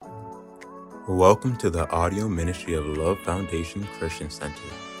Welcome to the audio ministry of Love Foundation Christian Center,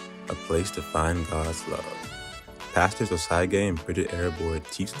 a place to find God's love. Pastors Osage and Bridget Arabord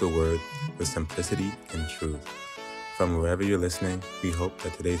teach the word with simplicity and truth. From wherever you're listening, we hope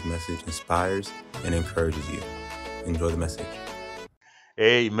that today's message inspires and encourages you. Enjoy the message.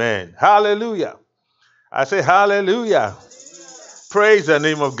 Amen. Hallelujah. I say hallelujah. Praise the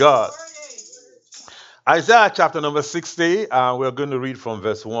name of God. Isaiah chapter number 60. We're going to read from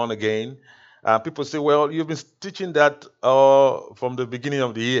verse 1 again. People say, well, you've been teaching that from the beginning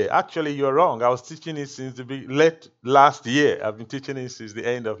of the year. Actually, you're wrong. I was teaching it since late last year. I've been teaching it since the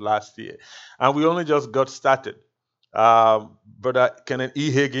end of last year. And we only just got started. Brother Kenneth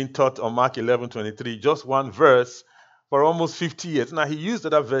E. Hagin taught on Mark 11:23, just one verse for almost 50 years. Now, he used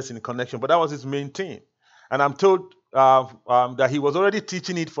that verse in connection, but that was his main theme. And I'm told that he was already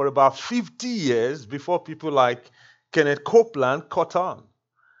teaching it for about 50 years before people like Kenneth Copeland caught on.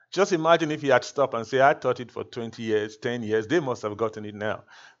 Just imagine if he had stopped and said, I taught it for 20 years, 10 years, they must have gotten it now.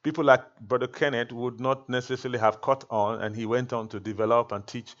 People like Brother Kenneth would not necessarily have caught on, and he went on to develop and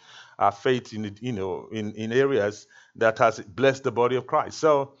teach faith in areas that has blessed the body of Christ.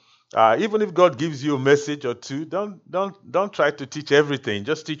 So even if God gives you a message or two, don't try to teach everything.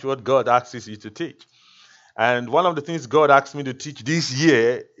 Just teach what God asks you to teach. And one of the things God asked me to teach this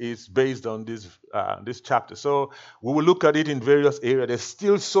year is based on this chapter. So we will look at it in various areas. There's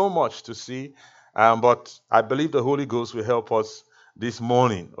still so much to see, but I believe the Holy Ghost will help us this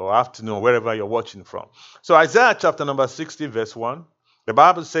morning or afternoon, wherever you're watching from. So Isaiah chapter number 60, verse 1, the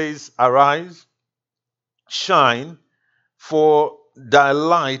Bible says, Arise, shine, for thy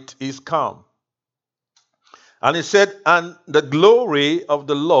light is come. And it said, and the glory of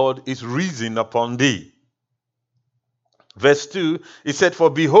the Lord is risen upon thee. Verse 2, it said, for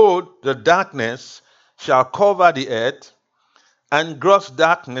behold, the darkness shall cover the earth, and gross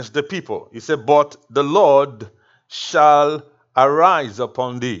darkness the people. He said, but the Lord shall arise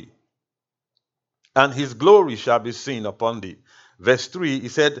upon thee, and his glory shall be seen upon thee. Verse 3, he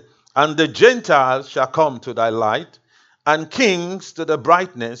said, and the Gentiles shall come to thy light, and kings to the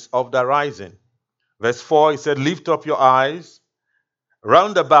brightness of thy rising. Verse 4, he said, lift up your eyes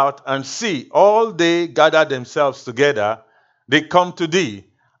round about and see, all they gather themselves together, they come to thee,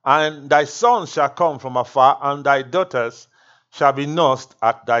 and thy sons shall come from afar, and thy daughters shall be nursed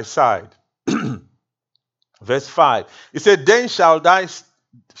at thy side. Verse 5, he said, then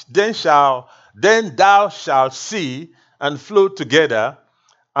thou shalt see and flow together,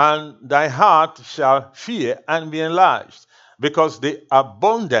 and thy heart shall fear and be enlarged, because the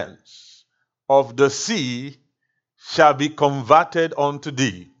abundance of the sea shall be converted unto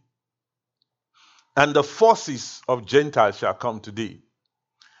thee, and the forces of Gentiles shall come to thee.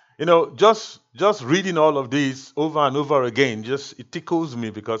 You know, just reading all of this over and over again, it tickles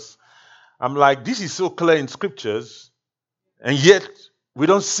me, because I'm like, this is so clear in scriptures, and yet we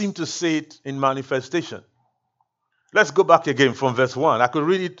don't seem to see it in manifestation. Let's go back again from verse 1. I could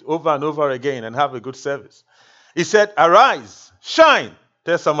read it over and over again and have a good service. He said, arise, shine.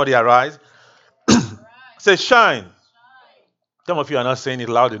 Tell somebody, arise. Say, shine. Some of you are not saying it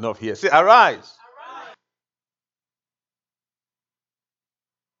loud enough here. Say, arise.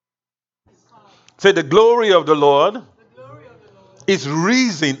 Say, the glory of the Lord is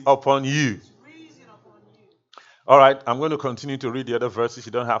risen upon you. All right, I'm going to continue to read the other verses.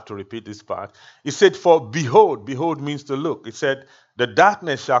 You don't have to repeat this part. It said, for behold means to look. It said, the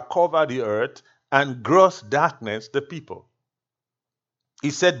darkness shall cover the earth, and gross darkness the people. He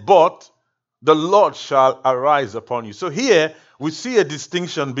said, but the Lord shall arise upon you. So here we see a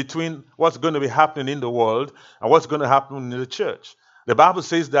distinction between what's going to be happening in the world and what's going to happen in the church. The Bible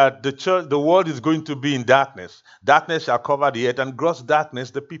says that the world is going to be in darkness. Darkness shall cover the earth, and gross darkness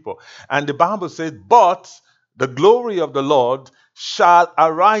the people. And the Bible says, but the glory of the Lord shall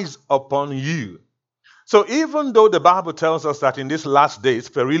arise upon you. So even though the Bible tells us that in these last days,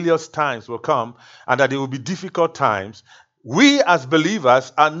 perilous times will come and that it will be difficult times, we as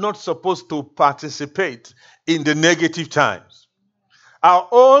believers are not supposed to participate in the negative times. Our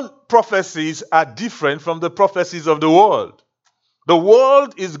own prophecies are different from the prophecies of the world. The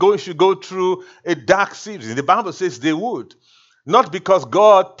world should go through a dark season. The Bible says they would. Not because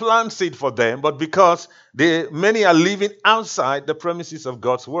God plans it for them, but because many are living outside the premises of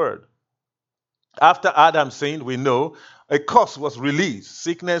God's word. After Adam sinned, we know a curse was released.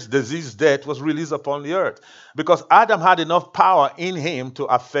 Sickness, disease, death was released upon the earth, because Adam had enough power in him to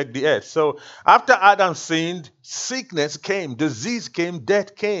affect the earth. So after Adam sinned, sickness came, disease came,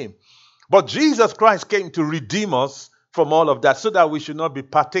 death came. But Jesus Christ came to redeem us from all of that, so that we should not be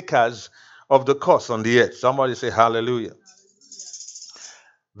partakers of the curse on the earth. Somebody say hallelujah.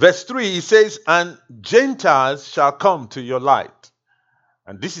 Verse 3, it says, and Gentiles shall come to your light.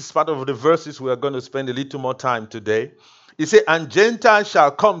 And this is part of the verses we are going to spend a little more time today. He said, and Gentiles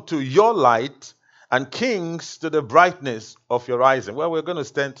shall come to your light, and kings to the brightness of your rising. Well, we're going to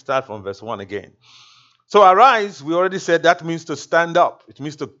start from verse 1 again. So arise, we already said that means to stand up. It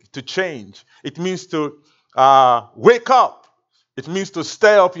means to change. It means to wake up. It means to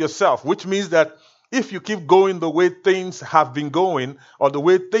stir up yourself, which means that if you keep going the way things have been going or the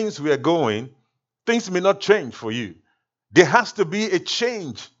way things were going, things may not change for you. There has to be a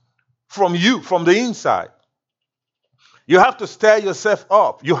change from you, from the inside. You have to stir yourself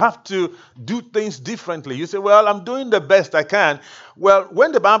up. You have to do things differently. You say, well, I'm doing the best I can. Well,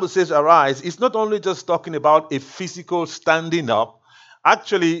 when the Bible says arise, it's not only just talking about a physical standing up.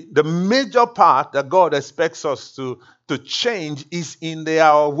 Actually, the major part that God expects us to change is in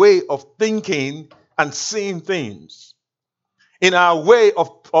our way of thinking and seeing things, in our way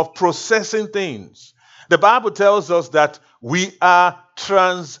of processing things. The Bible tells us that we are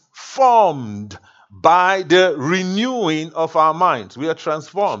transformed by the renewing of our minds. We are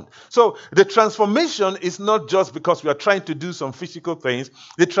transformed. So the transformation is not just because we are trying to do some physical things.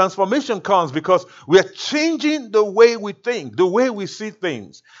 The transformation comes because we are changing the way we think, the way we see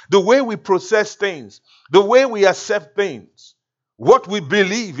things, the way we process things, the way we accept things. What we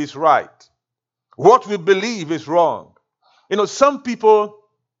believe is right. What we believe is wrong. You know, some people,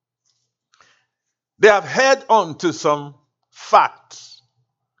 they have held on to some facts.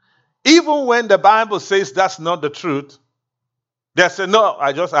 Even when the Bible says that's not the truth, they say, no,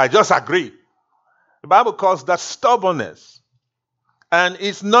 I just agree. The Bible calls that stubbornness. And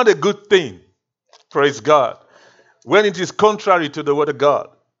it's not a good thing, praise God, when it is contrary to the word of God.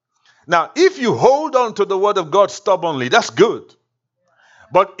 Now, if you hold on to the word of God stubbornly, that's good.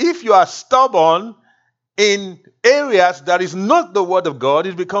 But if you are stubborn in areas that is not the word of God,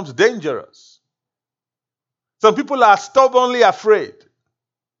 it becomes dangerous. Some people are stubbornly afraid.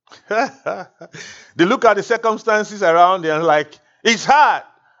 They look at the circumstances around them and like, it's hard.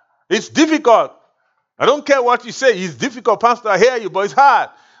 It's difficult. I don't care what you say. It's difficult, Pastor. I hear you, but it's hard.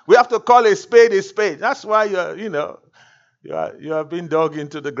 We have to call a spade a spade. That's why you are being dug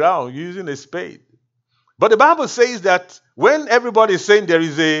into the ground using a spade. But the Bible says that when everybody is saying there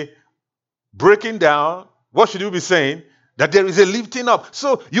is a breaking down, what should you be saying? That there is a lifting up.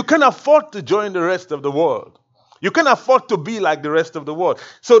 So you can afford to join the rest of the world. You can afford to be like the rest of the world.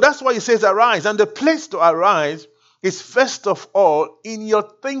 So that's why he says arise. And the place to arise is first of all in your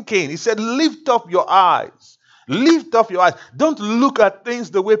thinking. He said, lift up your eyes. Lift up your eyes. Don't look at things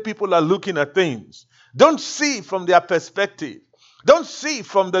the way people are looking at things. Don't see from their perspective. Don't see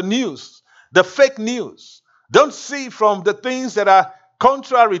from the news, the fake news. Don't see from the things that are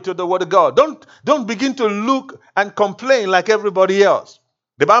contrary to the word of God. Don't begin to look and complain like everybody else.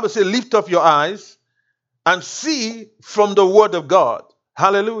 The Bible says, lift up your eyes and see from the word of God.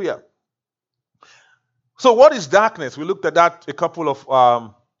 Hallelujah. So what is darkness? We looked at that a couple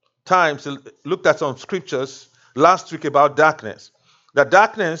of times. Looked at some scriptures last week about darkness. That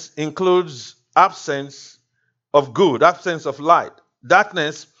darkness includes absence of good, absence of light.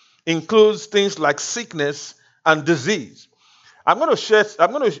 Darkness includes things like sickness and disease. I'm going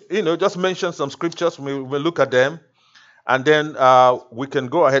to just mention some scriptures. We'll look at them. And then we can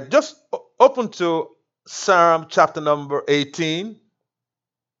go ahead. Just open to Psalm chapter number 18,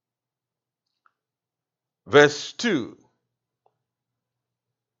 verse 2.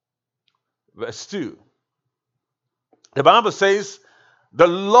 Verse 2. The Bible says, the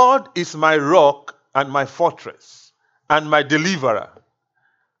Lord is my rock and my fortress and my deliverer,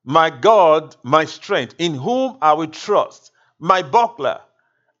 my God, my strength, in whom I will trust, my buckler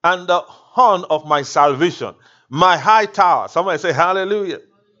and the horn of my salvation, my high tower. Somebody say hallelujah.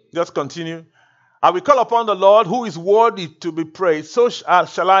 Just continue. I will call upon the Lord who is worthy to be praised. So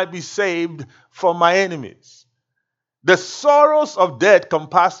shall I be saved from my enemies. The sorrows of death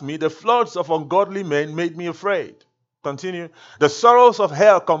compassed me. The floods of ungodly men made me afraid. Continue. The sorrows of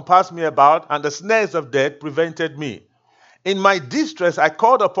hell compassed me about, and the snares of death prevented me. In my distress I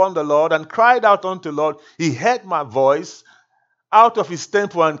called upon the Lord and cried out unto the Lord. He heard my voice out of his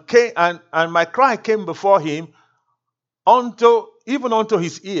temple, and my cry came before him even unto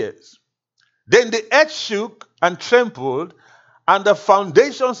his ears. Then the earth shook and trembled, and the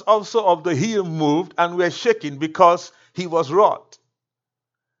foundations also of the hill moved and were shaken, because he was wroth.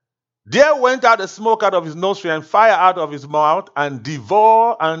 There went out a smoke out of his nostril, and fire out of his mouth, and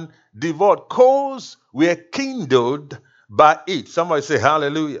devoured. Coals were kindled by it. Somebody say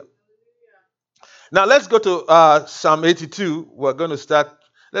hallelujah. Now let's go to Psalm 82. We're going to start.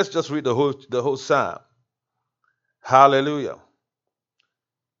 Let's just read the whole psalm. Hallelujah.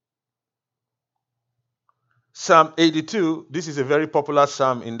 Psalm 82, this is a very popular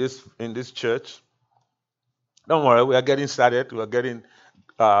psalm in this church. Don't worry, we are getting started. We are getting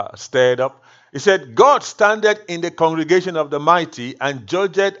stirred up. He said, God standeth in the congregation of the mighty and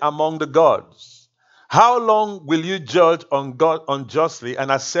judgeth among the gods. How long will you judge unjustly and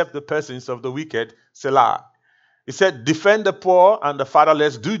accept the persons of the wicked? Selah. He said, defend the poor and the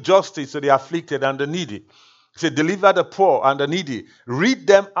fatherless, do justice to the afflicted and the needy. He said, deliver the poor and the needy, rid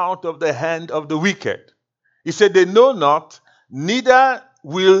them out of the hand of the wicked. He said, they know not, neither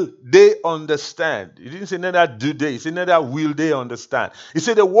will they understand. He didn't say neither do they. He said neither will they understand. He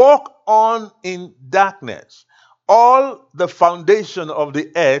said they walk on in darkness. All the foundation of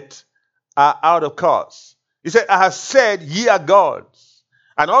the earth are out of course. He said, I have said ye are gods,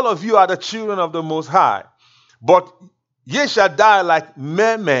 and all of you are the children of the Most High. But ye shall die like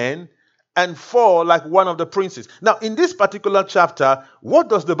mere men and fall like one of the princes. Now, in this particular chapter, what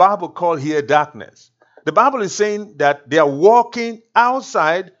does the Bible call here darkness? The Bible is saying that they are walking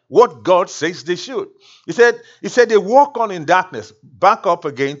outside what God says they should. He said they walk on in darkness. Back up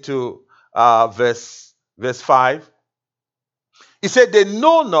again to verse 5. He said they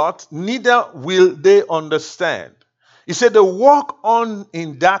know not, neither will they understand. He said they walk on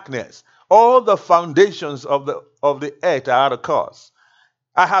in darkness. All the foundations of the earth are out of course.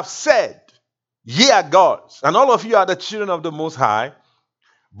 I have said, ye are gods, and all of you are the children of the Most High.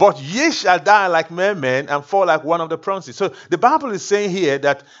 But ye shall die like mere men and fall like one of the princes. So the Bible is saying here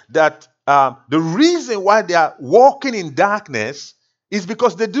that the reason why they are walking in darkness is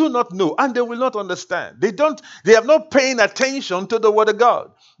because they do not know and they will not understand. They have not paying attention to the word of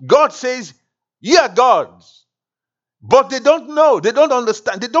God. God says, ye are gods. But they don't know. They don't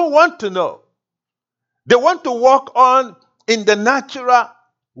understand. They don't want to know. They want to walk on in the natural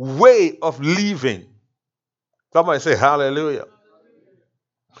way of living. Somebody say hallelujah.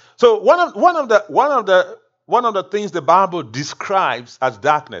 So one of the things the Bible describes as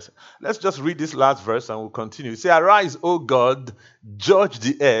darkness. Let's just read this last verse and we'll continue. Say, arise, O God, judge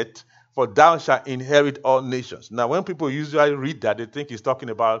the earth, for thou shalt inherit all nations. Now, when people usually read that, they think he's talking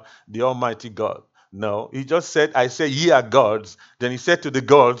about the Almighty God. No, he just said, I say ye are gods. Then he said to the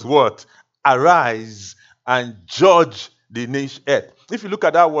gods, what? Arise and judge the nation earth. If you look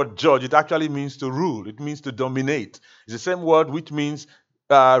at that word judge, it actually means to rule. It means to dominate. It's the same word which means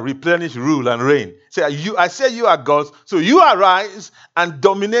replenish, rule, and reign. I say you are gods, so you arise and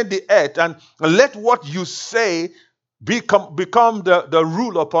dominate the earth, and let what you say become the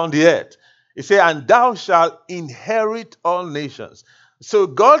rule upon the earth. He said, and thou shalt inherit all nations. So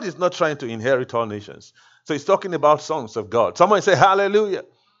God is not trying to inherit all nations. So he's talking about sons of God. Someone say hallelujah.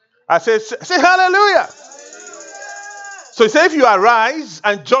 I say hallelujah. So he said, if you arise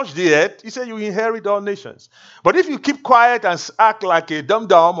and judge the earth, he said you inherit all nations. But if you keep quiet and act like a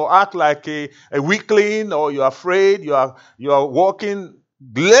dum-dum or act like a weakling, or you're afraid, you are walking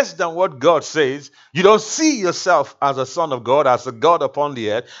less than what God says, you don't see yourself as a son of God, as a God upon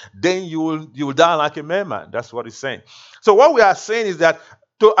the earth, then you will die like a mere man. That's what he's saying. So what we are saying is that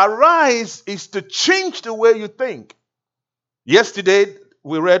to arise is to change the way you think. Yesterday,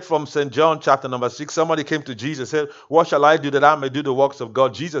 we read from St. John chapter number 6. Somebody came to Jesus and said, what shall I do that I may do the works of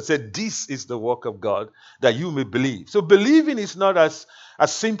God? Jesus said, this is the work of God, that you may believe. So believing is not as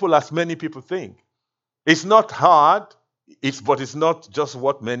simple as many people think. It's not hard, but it's not just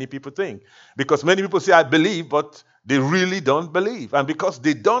what many people think. Because many people say, I believe, but they really don't believe. And because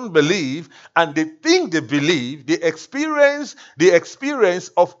they don't believe and they think they believe, they experience the experience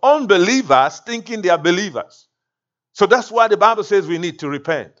of unbelievers thinking they are believers. So that's why the Bible says we need to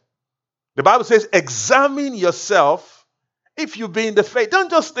repent. The Bible says, examine yourself if you be in the faith.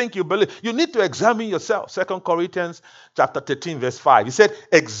 Don't just think you believe. You need to examine yourself. 2 Corinthians chapter 13, verse 5. He said,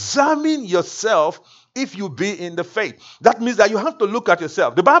 examine yourself if you be in the faith. That means that you have to look at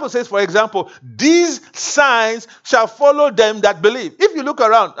yourself. The Bible says, for example, these signs shall follow them that believe. If you look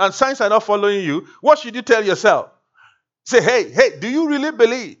around and signs are not following you, what should you tell yourself? Say, hey, do you really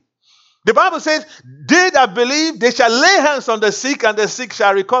believe? The Bible says, they that believe, they shall lay hands on the sick and the sick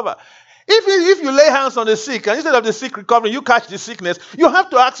shall recover. If you lay hands on the sick and instead of the sick recovering, you catch the sickness, you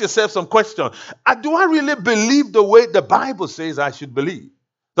have to ask yourself some question. Do I really believe the way the Bible says I should believe?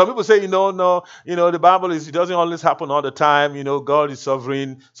 Some people say, no, the Bible it doesn't always happen all the time. God is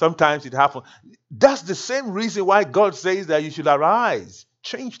sovereign. Sometimes it happens. That's the same reason why God says that you should arise.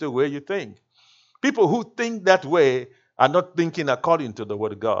 Change the way you think. People who think that way are not thinking according to the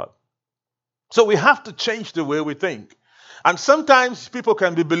word of God. So we have to change the way we think. And sometimes people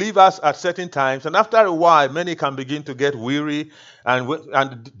can be believers at certain times, and after a while, many can begin to get weary,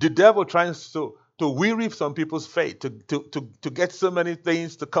 and the devil tries to weary some people's faith, to get so many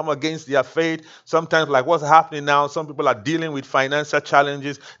things to come against their faith. Sometimes, like what's happening now, some people are dealing with financial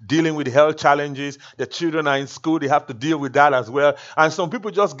challenges, dealing with health challenges. The children are in school, they have to deal with that as well. And some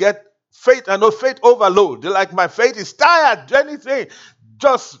people just get faith and no faith overload. They're like, my faith is tired. Anything,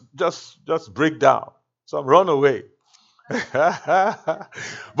 just break down. Some run away.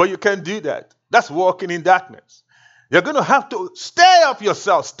 But you can't do that. That's walking in darkness. You're going to have to stir up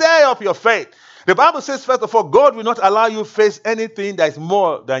yourself, stir up your faith. The Bible says, first of all, God will not allow you to face anything that is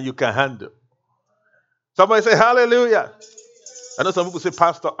more than you can handle. Somebody say, hallelujah. I know some people say,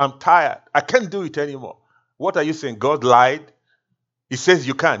 Pastor, I'm tired. I can't do it anymore. What are you saying? God lied? He says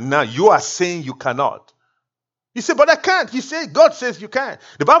you can. Now you are saying you cannot. He said, but I can't. He said, God says you can.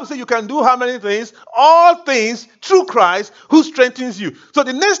 The Bible says you can do how many things? All things through Christ who strengthens you. So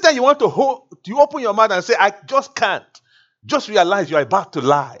the next time you want to open your mouth and say, I just can't, just realize you are about to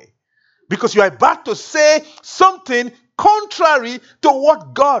lie. Because you are about to say something contrary to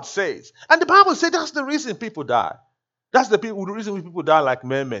what God says. And the Bible says that's the reason people die. That's the reason people die like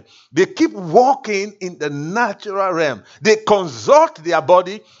men. They keep walking in the natural realm. They consult their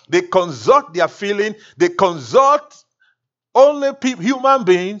body. They consult their feeling. They consult only human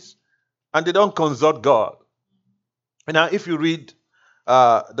beings. And they don't consult God. And now if you read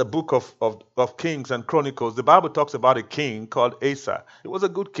the book of Kings and Chronicles, the Bible talks about a king called Asa. He was a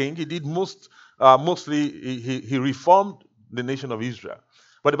good king. He did mostly he reformed the nation of Israel.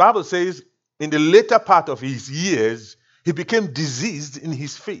 But the Bible says in the later part of his years, he became diseased in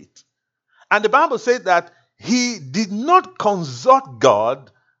his feet. And the Bible says that he did not consult God,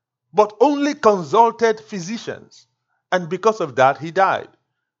 but only consulted physicians. And because of that, he died.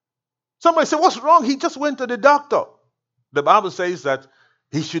 Somebody say, what's wrong? He just went to the doctor. The Bible says that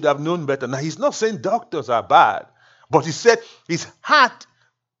he should have known better. Now, he's not saying doctors are bad, but he said his heart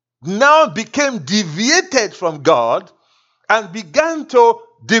now became deviated from God and began to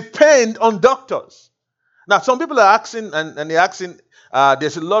depend on doctors. Now, some people are asking, and they're asking,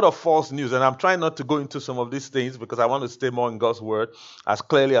 there's a lot of false news, and I'm trying not to go into some of these things because I want to stay more in God's word as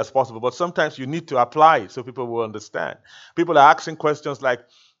clearly as possible. But sometimes you need to apply it so people will understand. People are asking questions like,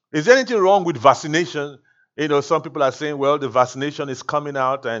 is there anything wrong with vaccination? You know, some people are saying, well, the vaccination is coming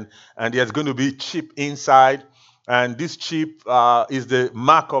out and there's going to be chip inside. And this chip is the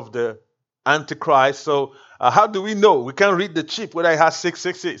mark of the Antichrist. So how do we know? We can't read the chip whether it has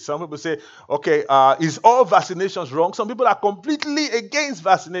 666. Some people say, okay, is all vaccinations wrong? Some people are completely against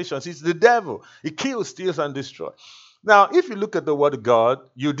vaccinations. It's the devil. It kills, steals, and destroys. Now, if you look at the word of God,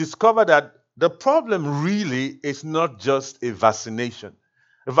 you discover that the problem really is not just a vaccination.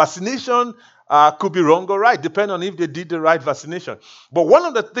 A vaccination could be wrong or right, depending on if they did the right vaccination. But one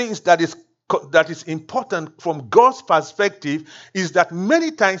of the things that is important from God's perspective is that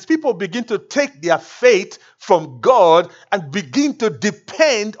many times people begin to take their faith from God and begin to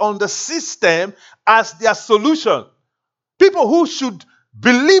depend on the system as their solution. People who should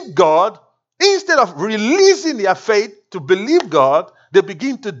believe God, instead of releasing their faith to believe God, they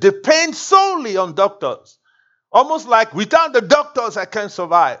begin to depend solely on doctors. Almost like, without the doctors, I can't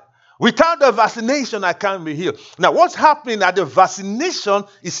survive. Without the vaccination, I can't be healed. Now, what's happening at the vaccination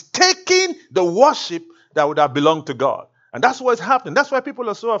is taking the worship that would have belonged to God. And that's what's happening. That's why people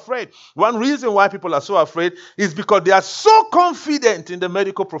are so afraid. One reason why people are so afraid is because they are so confident in the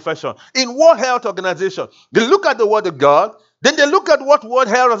medical profession, in World Health Organization. They look at the word of God, then they look at what World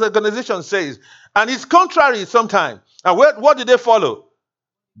Health Organization says. And it's contrary sometimes. And what do they follow?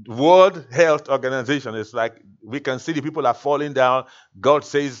 World Health Organization. It's like we can see the people are falling down. God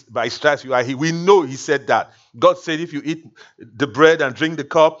says, by stripes you are healed. We know he said that. God said if you eat the bread and drink the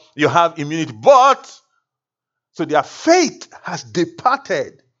cup, you have immunity. But, so their faith has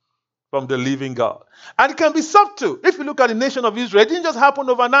departed from the living God. And it can be subtle. If you look at the nation of Israel, it didn't just happen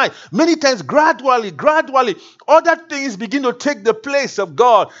overnight. Many times, gradually, other things begin to take the place of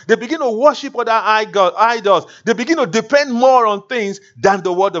God. They begin to worship other idols. They begin to depend more on things than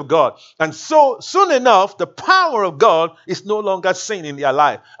the word of God. And so, soon enough, the power of God is no longer seen in their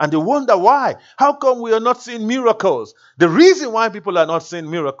life. And they wonder why. How come we are not seeing miracles? The reason why people are not seeing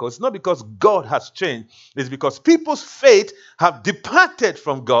miracles is not because God has changed. It's because people's faith have departed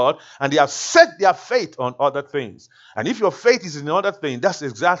from God and they have set their faith on other things. And if your faith is in other things, that's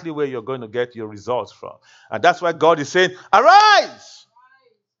exactly where you're going to get your results from. And that's why God is saying, arise!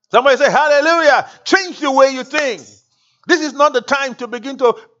 Somebody say, hallelujah! Change the way you think. This is not the time to begin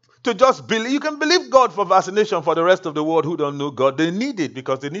to just believe. You can believe God for vaccination for the rest of the world who don't know God. They need it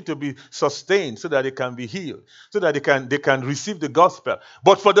because they need to be sustained so that they can be healed, so that they can receive the gospel.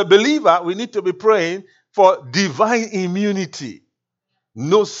 But for the believer, we need to be praying for divine immunity.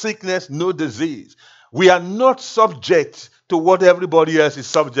 no sickness, no disease. We are not subject to what everybody else is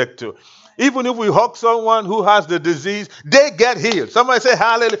subject to. Even if we hug someone who has the disease, they get healed. Somebody say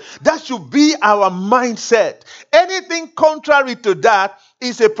hallelujah. That should be our mindset. Anything contrary to that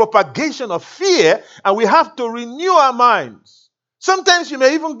is a propagation of fear, and we have to renew our minds. Sometimes you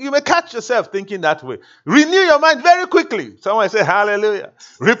may catch yourself thinking that way. Renew your mind very quickly. Somebody say hallelujah.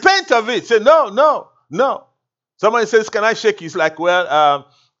 Repent of it. Say no. Somebody says, can I shake you? It's like, well,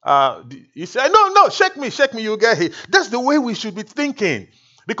 you say, no, shake me, you get hit. That's the way we should be thinking.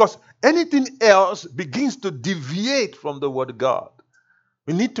 Because anything else begins to deviate from the word of God.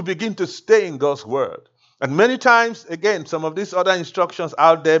 We need to begin to stay in God's word. And many times, again, some of these other instructions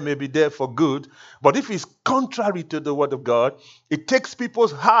out there may be there for good, but if it's contrary to the word of God, it takes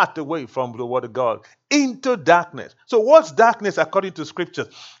people's heart away from the word of God into darkness. So what's darkness according to scriptures?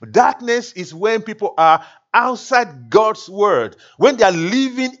 Darkness is when people are outside God's word, when they are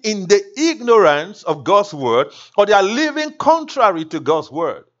living in the ignorance of God's word, or they are living contrary to God's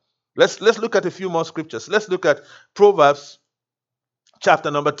word. Let's look at a few more scriptures. Let's look at Proverbs chapter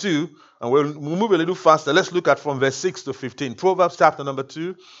number 2, and we'll move a little faster. Let's look at from verse 6 to 15. Proverbs chapter number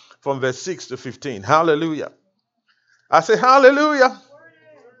 2, from verse 6 to 15. Hallelujah. I say hallelujah.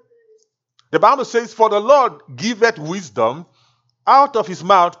 The Bible says, for the Lord giveth wisdom, out of his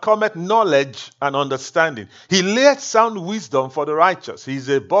mouth cometh knowledge and understanding. He layeth sound wisdom for the righteous. He is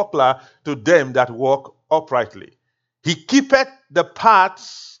a buckler to them that walk uprightly. He keepeth the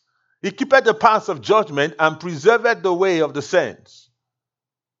paths of judgment, and preserveth the way of the saints.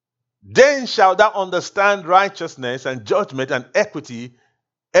 Then shalt thou understand righteousness and judgment and equity,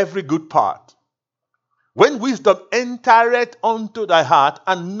 every good part. When wisdom entereth unto thy heart,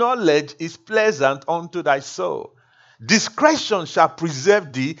 and knowledge is pleasant unto thy soul, discretion shall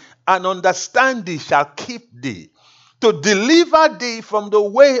preserve thee, and understanding shall keep thee, to deliver thee from the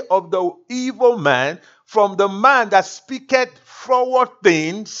way of the evil man, from the man that speaketh forward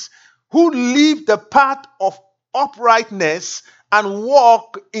things, who leave the path of uprightness and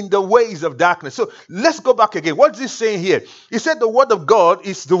walk in the ways of darkness. So let's go back again. What is he saying here? He said the word of God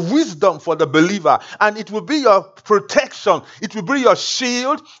is the wisdom for the believer, and it will be your protection. It will be your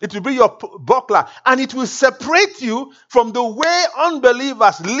shield. It will be your buckler, and it will separate you from the way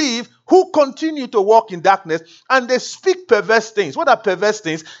unbelievers live, who continue to walk in darkness, and they speak perverse things. What are perverse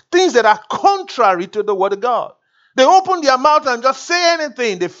things? Things that are contrary to the word of God. They open their mouth and just say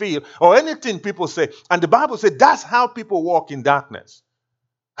anything they feel, or anything people say. And the Bible says that's how people walk in darkness.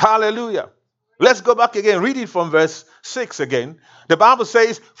 Hallelujah. Let's go back again. Read it from verse 6 again. The Bible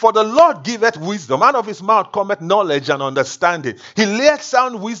says, for the Lord giveth wisdom. Out of his mouth cometh knowledge and understanding. He layeth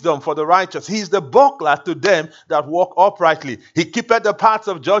sound wisdom for the righteous. He is the buckler to them that walk uprightly. He keepeth the paths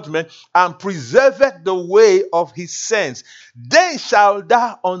of judgment, and preserveth the way of his saints. Then shalt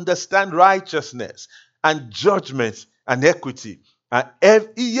thou understand righteousness and judgment and equity, and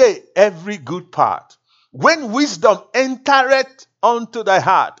every good part. When wisdom entereth unto thy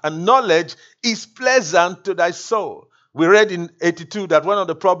heart, and knowledge is pleasant to thy soul. We read in 82 that one of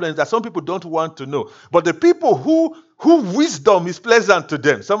the problems that some people don't want to know, but the people who wisdom is pleasant to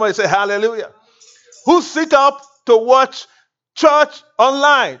them. Somebody say hallelujah. Who sit up to watch church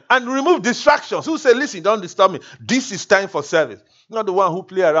online and remove distractions. Who say, listen, don't disturb me. This is time for service. Not the one who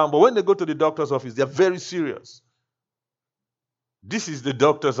play around, but when they go to the doctor's office, they're very serious. This is the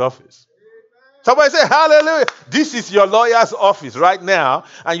doctor's office. Somebody say hallelujah. This is your lawyer's office right now,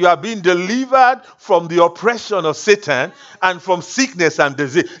 and you are being delivered from the oppression of Satan and from sickness and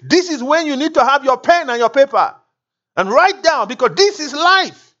disease. This is when you need to have your pen and your paper and write down, because this is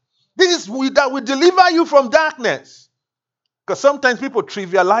life. This is that will deliver you from darkness. Because sometimes people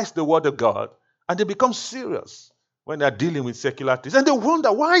trivialize the word of God and they become serious when they're dealing with secular things. And they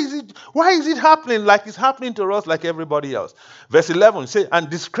wonder, why is it happening like it's happening to us like everybody else? Verse 11 says, and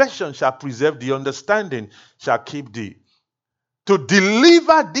discretion shall preserve thee, understanding shall keep thee, to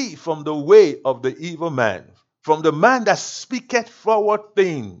deliver thee from the way of the evil man, from the man that speaketh forward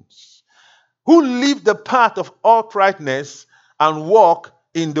things, who leave the path of uprightness and walk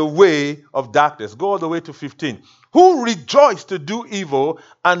in the way of darkness. Go all the way to 15. Who rejoice to do evil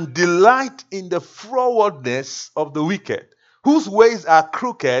and delight in the frowardness of the wicked, whose ways are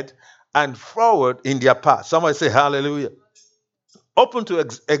crooked and forward in their path. Somebody say hallelujah. Open to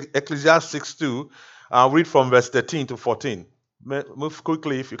Ecclesiastes 2. I'll read from verse 13 to 14. Move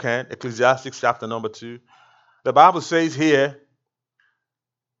quickly if you can. Ecclesiastes chapter number 2. The Bible says here,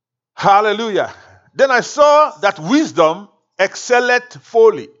 hallelujah. Then I saw that wisdom excelleth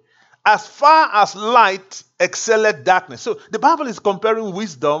folly, As far as light excelleth darkness. So the Bible is comparing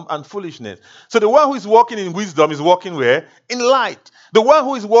wisdom and foolishness. So the one who is walking in wisdom is walking where? In light. The one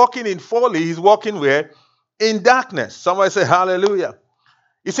who is walking in folly is walking where? In darkness. Somebody say hallelujah.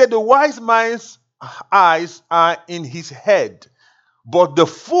 He said the wise man's eyes are in his head, but the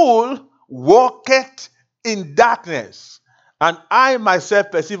fool walketh in darkness. And I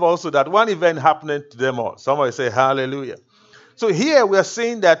myself perceive also that one event happened to them all. Somebody say hallelujah. So here we are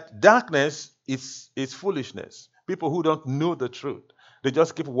saying that darkness is foolishness. People who don't know the truth. They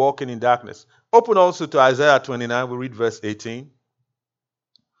just keep walking in darkness. Open also to Isaiah 29. We read verse 18.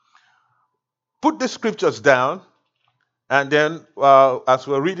 Put the scriptures down. And then as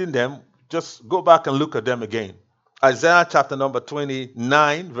we're reading them, just go back and look at them again. Isaiah chapter number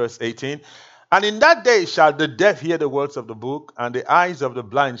 29, verse 18. And in that day shall the deaf hear the words of the book, and the eyes of the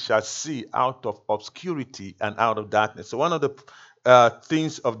blind shall see out of obscurity and out of darkness. So one of the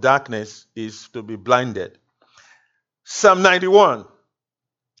things of darkness is to be blinded. Psalm 91.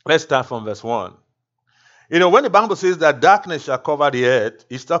 Let's start from verse 1. You know, when the Bible says that darkness shall cover the earth,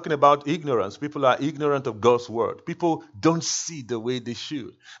 it's talking about ignorance. People are ignorant of God's word. People don't see the way they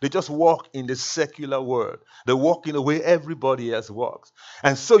should. They just walk in the secular world. They walk in the way everybody else walks.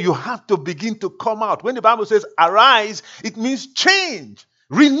 And so you have to begin to come out. When the Bible says arise, it means change.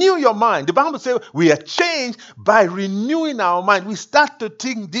 Renew your mind. The Bible says we are changed by renewing our mind. We start to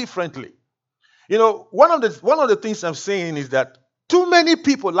think differently. You know, one of the things I'm saying is that too many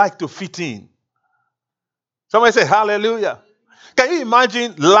people like to fit in. Somebody say hallelujah. Can you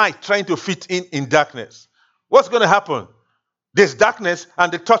imagine light trying to fit in darkness? What's going to happen? There's darkness and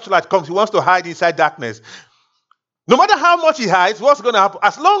the torchlight comes. He wants to hide inside darkness. No matter how much he hides, what's going to happen?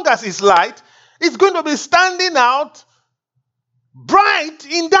 As long as it's light, it's going to be standing out bright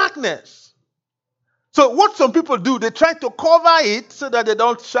in darkness. So what some people do, they try to cover it so that they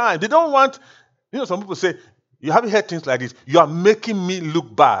don't shine. They don't want, some people say, you haven't heard things like this. You are making me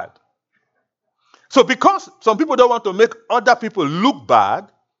look bad. So because some people don't want to make other people look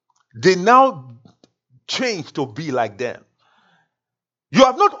bad, they now change to be like them. You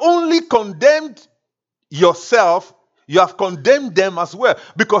have not only condemned yourself, you have condemned them as well.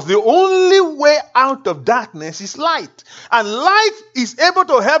 Because the only way out of darkness is light. And light is able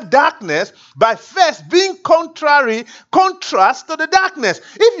to help darkness by first being contrast to the darkness.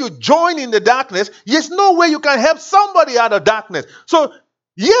 If you join in the darkness, there's no way you can help somebody out of darkness. So,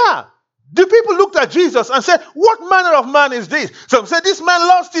 the people looked at Jesus and said, what manner of man is this? Some said, this man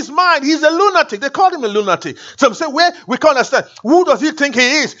lost his mind. He's a lunatic. They called him a lunatic. Some say, we can't understand. Who does he think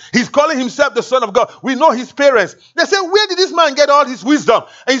he is? He's calling himself the Son of God. We know his parents. They say, where did this man get all his wisdom?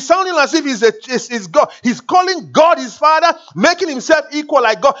 And he's sounding as if he's God. He's calling God his father, making himself equal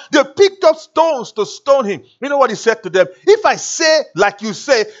like God. They picked up stones to stone him. You know what he said to them? If I say like you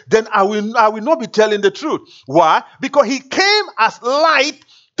say, then I will not be telling the truth. Why? Because he came as light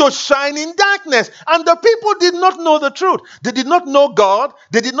to shine in darkness. And the people did not know the truth. They did not know God.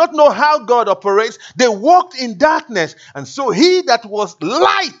 They did not know how God operates. They walked in darkness. And so he that was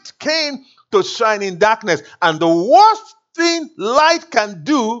light came to shine in darkness. And the worst thing light can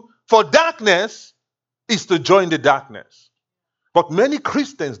do for darkness is to join the darkness. But many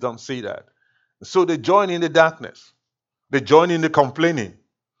Christians don't see that. So they join in the darkness. They join in the complaining.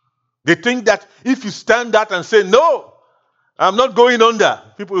 They think that if you stand out and say, no, I'm not going under,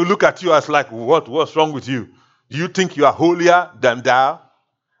 people will look at you as like, what's wrong with you? Do you think you are holier than thou?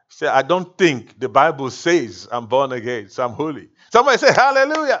 Say, I don't think the Bible says I'm born again, so I'm holy. Somebody say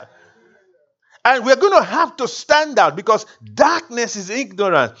hallelujah. And we're going to have to stand out because darkness is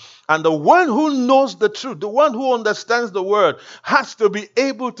ignorance. And the one who knows the truth, the one who understands the word, has to be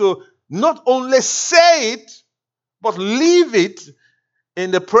able to not only say it, but live it in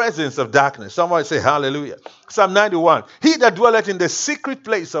the presence of darkness. Somebody say hallelujah. Psalm 91. He that dwelleth in the secret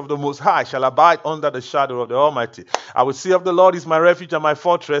place of the Most High shall abide under the shadow of the Almighty. I will say of the Lord is my refuge and my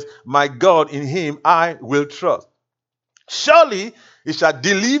fortress. My God, in him I will trust. Surely he shall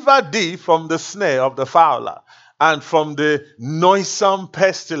deliver thee from the snare of the fowler and from the noisome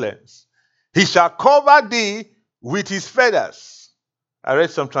pestilence. He shall cover thee with his feathers. I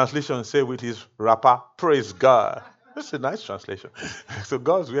read some translations say with his wrapper. Praise God. That's a nice translation. So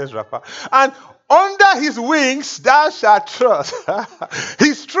God's wears wrapper. And under his wings thou shalt trust.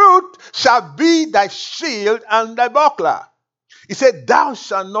 His truth shall be thy shield and thy buckler. He said, thou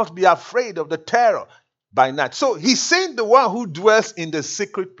shalt not be afraid of the terror by night. So he's saying the one who dwells in the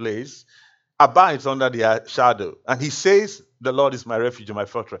secret place abides under the shadow. And he says, the Lord is my refuge and my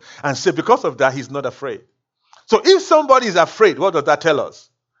fortress. And so because of that, he's not afraid. So if somebody is afraid, what does that tell us?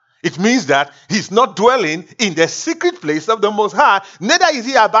 It means that he's not dwelling in the secret place of the Most High, neither is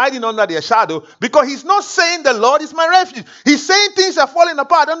he abiding under their shadow, because he's not saying the Lord is my refuge. He's saying things are falling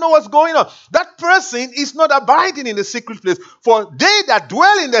apart. I don't know what's going on. That person is not abiding in the secret place. For they that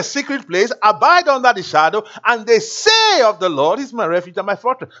dwell in the secret place abide under the shadow, and they say of the Lord is my refuge and my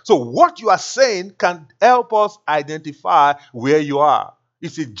fortress. So what you are saying can help us identify where you are.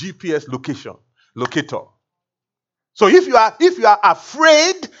 It's a GPS locator. So if you are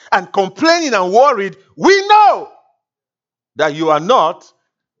afraid and complaining and worried, we know that you are not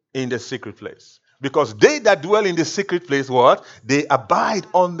in the secret place. Because they that dwell in the secret place, what? They abide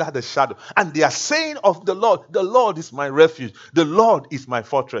under the shadow. And they are saying of the Lord is my refuge. The Lord is my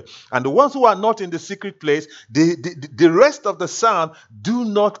fortress. And the ones who are not in the secret place, the rest of the psalm do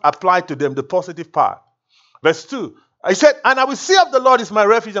not apply to them, the positive part. Verse 2. I said, and I will say of the Lord is my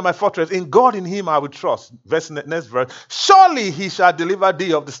refuge and my fortress. In God, in him I will trust. Next verse. Surely he shall deliver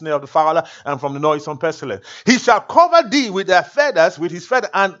thee of the snare of the fowler and from the noisome pestilence. He shall cover thee with their feathers, with his feather,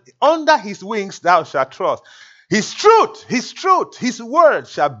 and under his wings thou shalt trust. His truth, his word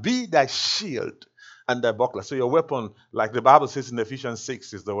shall be thy shield and thy buckler. So your weapon, like the Bible says in Ephesians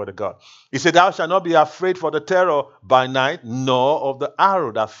 6, is the word of God. He said, thou shalt not be afraid for the terror by night, nor of the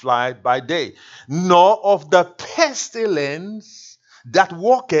arrow that flieth by day, nor of the pestilence that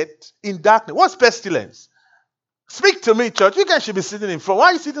walketh in darkness. What's pestilence? Speak to me, church. You guys should be sitting in front. Why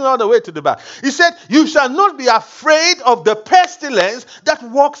are you sitting all the way to the back? He said, you shall not be afraid of the pestilence that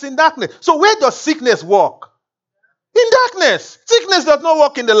walks in darkness. So where does sickness walk? In darkness. Sickness does not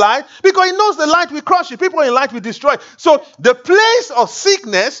walk in the light because it knows the light will crush you. People in light will destroy. So the place of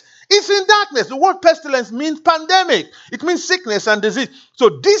sickness is in darkness. The word pestilence means pandemic. It means sickness and disease.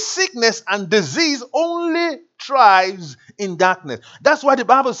 So this sickness and disease only thrives in darkness. That's why the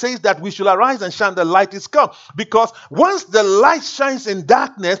Bible says that we should arise and shine, the light is come. Because once the light shines in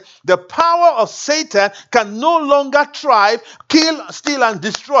darkness, the power of Satan can no longer thrive, kill, steal, and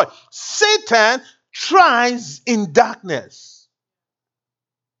destroy. Satan thrives in darkness.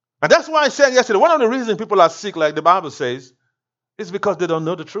 And that's why I said yesterday, one of the reasons people are sick, like the Bible says, is because they don't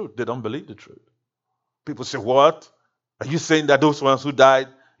know the truth. They don't believe the truth. People say, what? Are you saying that those ones who died,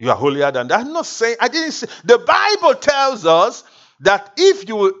 you are holier than that? I'm not saying, I didn't say. The Bible tells us that if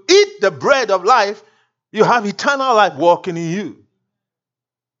you will eat the bread of life, you have eternal life walking in you.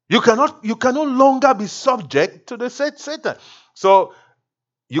 You can no longer be subject to the Satan. So,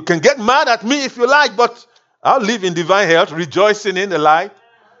 you can get mad at me if you like, but I'll live in divine health, rejoicing in the light.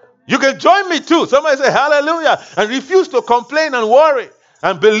 You can join me too. Somebody say hallelujah and refuse to complain and worry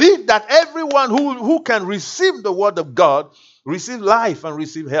and believe that everyone who can receive the word of God receive life and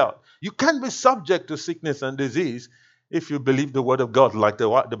receive health. You can't be subject to sickness and disease if you believe the word of God like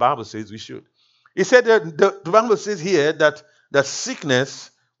the Bible says we should. He said that the Bible says here that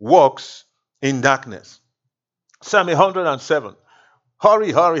sickness walks in darkness. Psalm 107.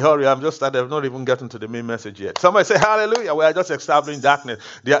 Hurry. I've not even gotten to the main message yet. Somebody say hallelujah. We are just establishing darkness.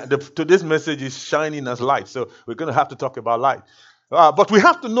 Today's message is shining as light. So we're going to have to talk about light. But we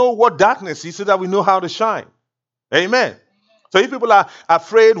have to know what darkness is so that we know how to shine. Amen. So if people are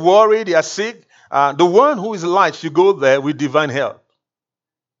afraid, worried, they are sick, the one who is light should go there with divine help.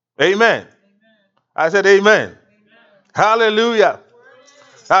 Amen. I said amen. Hallelujah.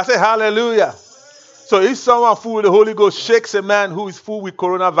 I said hallelujah. So if someone full with the Holy Ghost shakes a man who is full with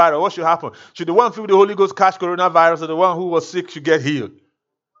coronavirus, what should happen? Should the one filled with the Holy Ghost catch coronavirus, or the one who was sick should get healed?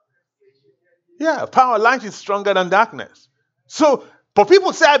 Yeah, power of light is stronger than darkness. So, for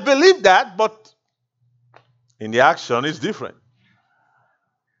people say, I believe that, but in the action, it's different.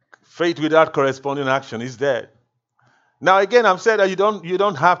 Faith without corresponding action is dead. Now, again, I've said that you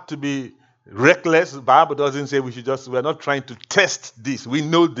don't have to be reckless. The Bible doesn't say we're not trying to test this. We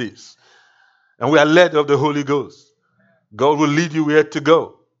know this. And we are led of the Holy Ghost. God will lead you where to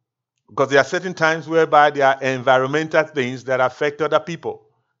go. Because there are certain times whereby there are environmental things that affect other people.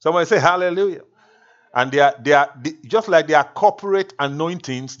 Someone say hallelujah. And they are just like there are corporate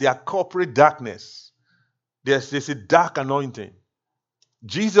anointings, there are corporate darkness. There's a dark anointing.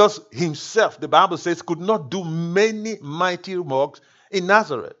 Jesus himself, the Bible says, could not do many mighty works in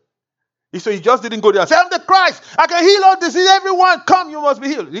Nazareth. So he just didn't go there and say, I'm the Christ. I can heal all disease. Everyone, come, you must be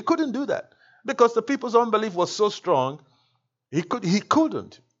healed. He couldn't do that. Because the people's unbelief was so strong, he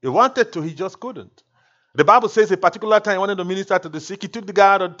couldn't. He wanted to, he just couldn't. The Bible says a particular time he wanted to minister to the sick, he took the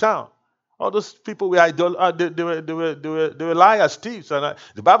guy out of town. All those people were they were liars, thieves. And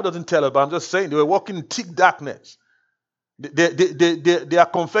the Bible doesn't tell us, but I'm just saying they were walking in thick darkness. Their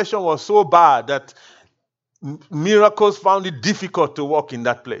confession was so bad that miracles found it difficult to walk in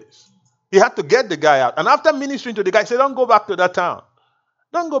that place. He had to get the guy out. And after ministering to the guy, he said, don't go back to that town.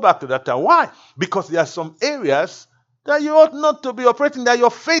 Don't go back to that tower. Why? Because there are some areas that you ought not to be operating, that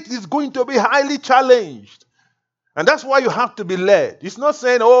your faith is going to be highly challenged. And that's why you have to be led. It's not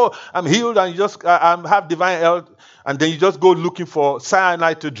saying, oh, I'm healed and you just have divine health, and then you just go looking for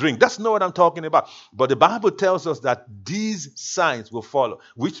cyanide to drink. That's not what I'm talking about. But the Bible tells us that these signs will follow,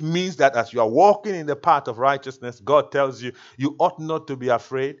 which means that as you are walking in the path of righteousness, God tells you, you ought not to be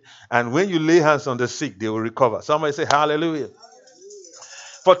afraid. And when you lay hands on the sick, they will recover. Somebody say hallelujah.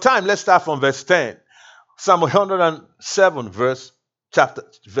 For time, let's start from verse 10. Psalm 107, verse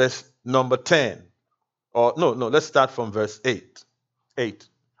number 10. Or no, let's start from verse 8. 8.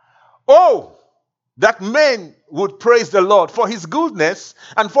 Oh, that men would praise the Lord for his goodness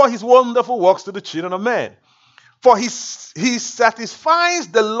and for his wonderful works to the children of men. For he satisfies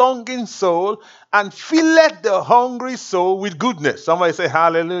the longing soul and filleth the hungry soul with goodness. Somebody say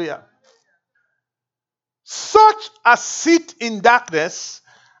hallelujah. Such as sit in darkness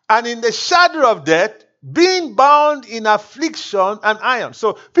and in the shadow of death, being bound in affliction and iron.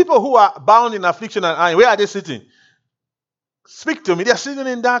 So people who are bound in affliction and iron, where are they sitting? Speak to me. They are sitting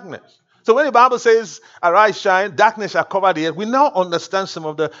in darkness. So when the Bible says, arise, shine, darkness shall cover the earth, we now understand some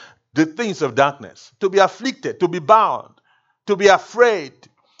of the things of darkness. To be afflicted, to be bound, to be afraid,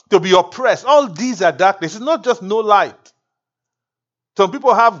 to be oppressed. All these are darkness. It's not just no light. Some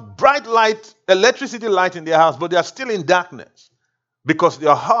people have bright light, electricity light in their house, but they are still in darkness because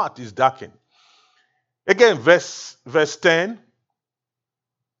their heart is darkened. Again, verse 10.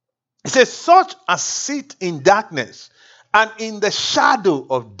 It says, such as sit in darkness and in the shadow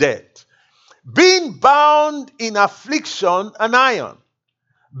of death, being bound in affliction and iron,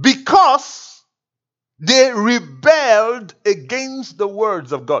 because they rebelled against the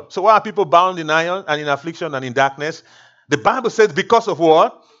words of God. So why are people bound in iron and in affliction and in darkness? The Bible says because of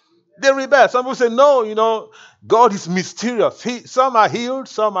what? They rebel. Some people say, no, God is mysterious. Some are healed,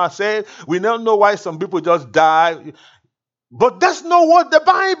 some are saved. We don't know why some people just die. But that's not what the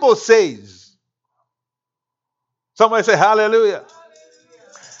Bible says. Somebody say hallelujah.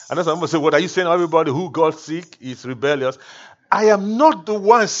 And then some people say, what are you saying? Everybody who God seek is rebellious. I am not the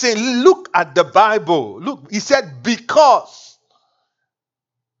one saying, look at the Bible. Look, he said, because.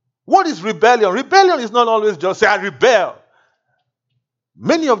 What is rebellion? Rebellion is not always just say, I rebel.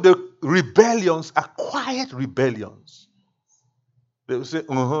 Many of the rebellions are quiet rebellions. They will say,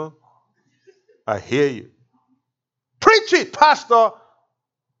 I hear you. Preach it, pastor.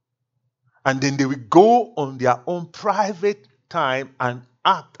 And then they will go on their own private time and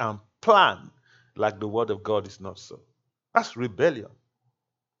act and plan like the word of God is not so. That's rebellion.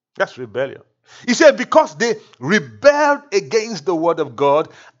 That's rebellion. He said, because they rebelled against the word of God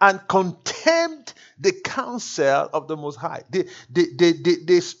and contemned the counsel of the Most High.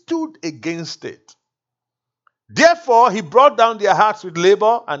 They stood against it. Therefore, he brought down their hearts with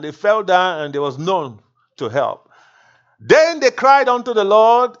labor, and they fell down, and there was none to help. Then they cried unto the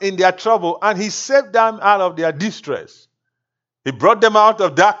Lord in their trouble, and he saved them out of their distress. He brought them out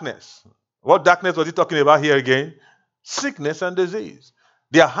of darkness. What darkness was he talking about here again? Sickness and disease.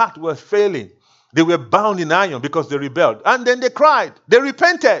 Their heart was failing. They were bound in iron because they rebelled. And then they cried. They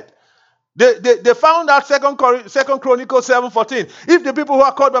repented. They found out Second Chronicles 7:14. If the people who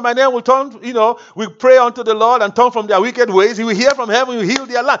are called by my name will turn, will pray unto the Lord and turn from their wicked ways, he will hear from heaven, he will heal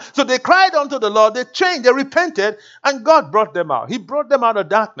their land. So they cried unto the Lord, they changed, they repented, and God brought them out. He brought them out of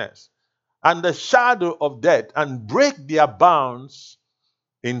darkness and the shadow of death and break their bounds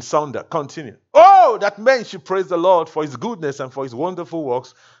in sunder. Continue. Oh, that men should praise the Lord for his goodness and for his wonderful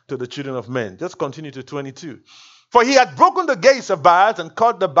works to the children of men. Just continue to 22. For he had broken the gates of bars and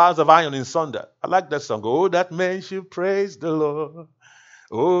cut the bars of iron in sunder. I like that song. Oh, that men should praise the Lord.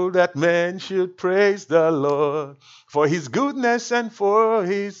 Oh, that men should praise the Lord for his goodness and for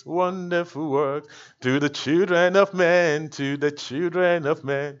his wonderful works to the children of men, to the children of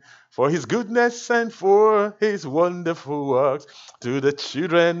men. For his goodness and for his wonderful works to the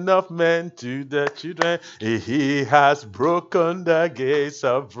children of men, to the children. He has broken the gates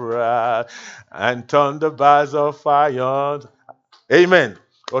of brass and turned the bars of iron. Amen.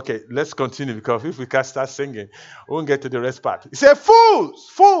 Okay, let's continue, because if we can't start singing, we won't get to the rest part. He said,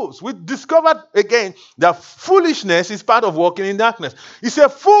 fools. We discovered again that foolishness is part of walking in darkness. He said,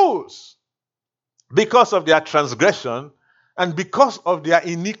 fools, because of their transgression, and because of their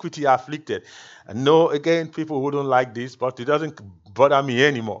iniquity are afflicted. And no, again, people wouldn't like this, but it doesn't bother me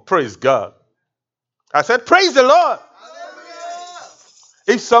anymore. Praise God. I said, praise the Lord. Hallelujah.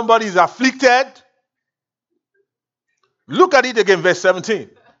 If somebody is afflicted, look at it again, verse 17.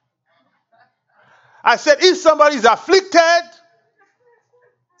 I said, if somebody is afflicted,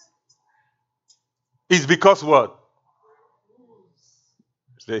 it's because what?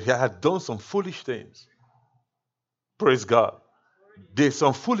 They had done some foolish things. Praise God. There's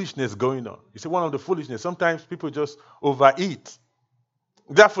some foolishness going on. You see, one of the foolishness, sometimes people just overeat.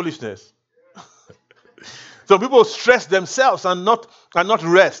 Is that foolishness? Some people stress themselves and not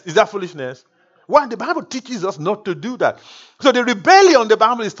rest. Is that foolishness? Why? The Bible teaches us not to do that. So the rebellion the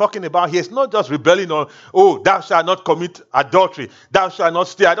Bible is talking about here is not just rebelling on, oh, thou shalt not commit adultery, thou shalt not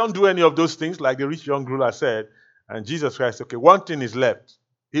steal. I don't do any of those things like the rich young ruler said. And Jesus Christ, okay, one thing is left.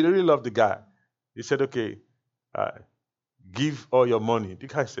 He really loved the guy. He said, okay, give all your money. The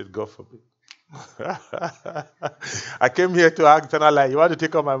guy said, God forbid. I came here to ask eternal life. You want to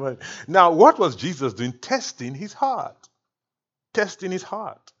take all my money? Now, what was Jesus doing? Testing his heart. Testing his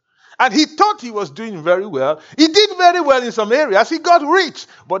heart. And he thought he was doing very well. He did very well in some areas. He got rich.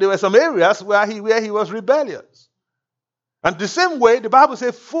 But there were some areas where he was rebellious. And the same way, the Bible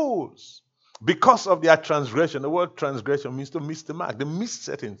says fools, because of their transgression. The word transgression means to miss the mark. They miss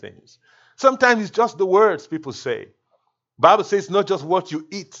certain things. Sometimes it's just the words people say. The Bible says it's not just what you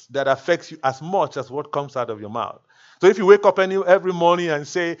eat that affects you as much as what comes out of your mouth. So if you wake up every morning and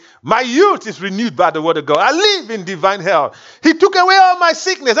say, my youth is renewed by the word of God. I live in divine health. He took away all my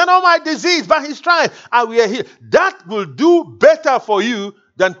sickness and all my disease by his stripes, and we are healed. That will do better for you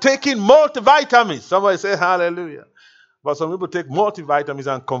than taking multivitamins. Somebody say hallelujah. But some people take multivitamins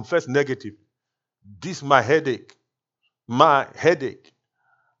and confess negative. This is my headache.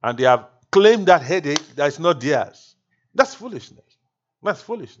 And they have claimed that headache that is not theirs. That's foolishness. That's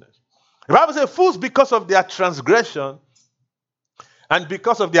foolishness. The Bible says fools because of their transgression and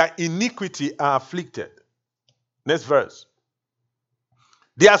because of their iniquity are afflicted. Next verse.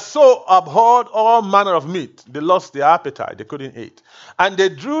 They are so abhorred all manner of meat. They lost their appetite. They couldn't eat. And they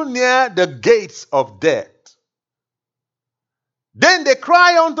drew near the gates of death. Then they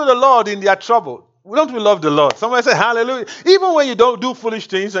cry unto the Lord in their trouble. Don't we love the Lord? Somebody say hallelujah. Even when you don't do foolish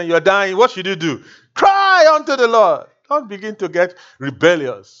things and you're dying, what should you do? Cry unto the Lord. Don't begin to get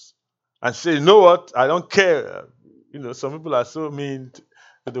rebellious and say, you know what, I don't care. Some people are so mean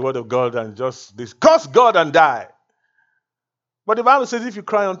to the word of God and just curse God and die. But the Bible says if you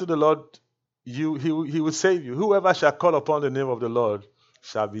cry unto the Lord, he will save you. Whoever shall call upon the name of the Lord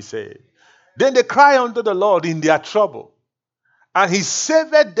shall be saved. Then they cry unto the Lord in their trouble, and he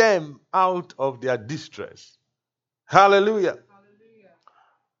saved them out of their distress. Hallelujah.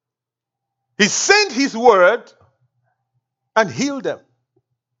 He sent his word and healed them.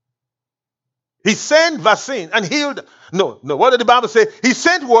 He sent vaccine and healed them. No. What did the Bible say? He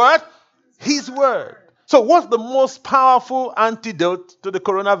sent word, his word. So what's the most powerful antidote to the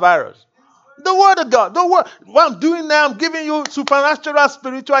coronavirus? The word of God. The word. What I'm doing now, I'm giving you supernatural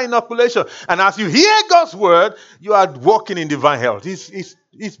spiritual inoculation. And as you hear God's word, you are walking in divine health.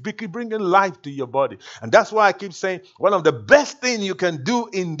 It's bringing life to your body. And that's why I keep saying one of the best things you can do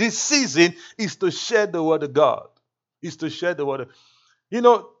in this season is to share the word of God. Is to share the word.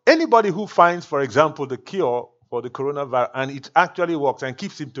 Anybody who finds, for example, the cure for the coronavirus and it actually works and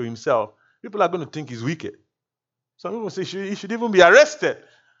keeps him to himself, people are going to think he's wicked. Some people say he should even be arrested.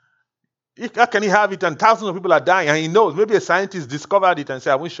 How can he have it and thousands of people are dying and he knows? Maybe a scientist discovered it and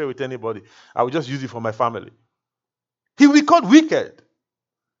said, I won't share it with anybody. I will just use it for my family. He will be called wicked.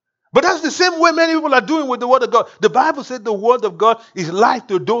 But that's the same way many people are doing with the word of God. The Bible said the word of God is life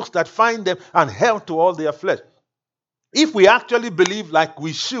to those that find them and health to all their flesh. If we actually believe like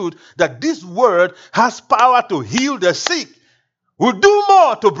we should, that this word has power to heal the sick, we'll do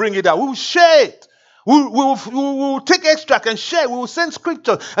more to bring it out. We'll share it. We'll take extract and share. We will send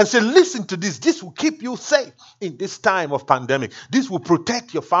scripture and say, listen to this. This will keep you safe in this time of pandemic. This will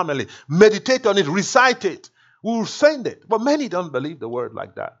protect your family. Meditate on it. Recite it. We'll send it. But many don't believe the word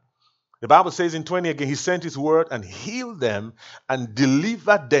like that. The Bible says in 20 again, he sent his word and healed them and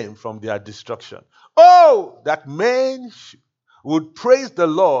delivered them from their destruction. Oh, that men would praise the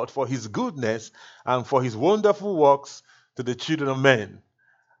Lord for his goodness and for his wonderful works to the children of men.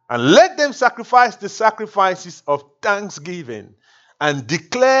 And let them sacrifice the sacrifices of thanksgiving and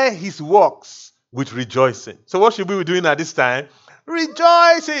declare his works with rejoicing. So what should we be doing at this time?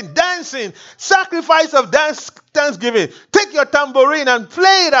 Rejoicing, dancing, sacrifice of thanksgiving. Take your tambourine and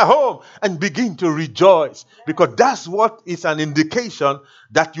play it at home and begin to rejoice, because that's what is an indication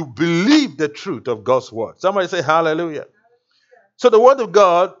that you believe the truth of God's word. Somebody say hallelujah. So the word of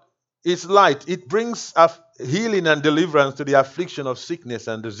God is light. It brings healing and deliverance to the affliction of sickness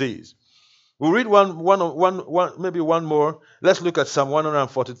and disease. We'll read maybe one more. Let's look at Psalm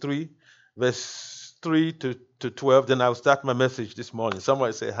 143, verse 3 to 12. Then I'll start my message this morning.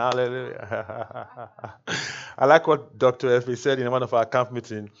 Somebody say hallelujah. I like what Dr. F.A. said in one of our camp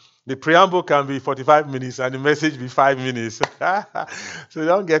meetings. The preamble can be 45 minutes and the message be 5 minutes. So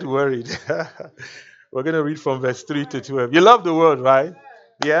don't get worried. We're going to read from verse 3 to 12. You love the word, right?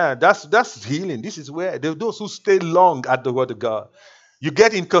 Yeah, that's healing. This is where those who stay long at the word of God. You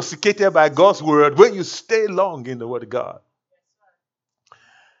get intoxicated by God's word when you stay long in the word of God.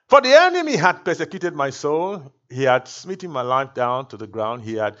 For the enemy had persecuted my soul. He had smitten my life down to the ground.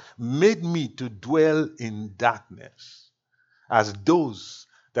 He had made me to dwell in darkness, as those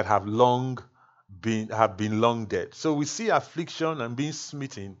that have been long dead. So we see affliction and being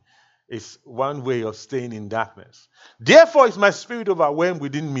smitten is one way of staying in darkness. Therefore is my spirit overwhelmed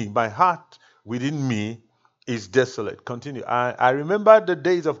within me. My heart within me is desolate. Continue. I remember the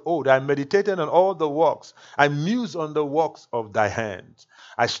days of old. I meditated on all the works. I mused on the works of thy hands.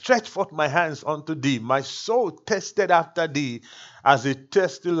 I stretched forth my hands unto thee. My soul tested after thee as a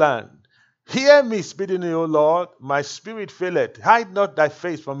thirsty land. Hear me speedily, O Lord. My spirit faileth. Hide not thy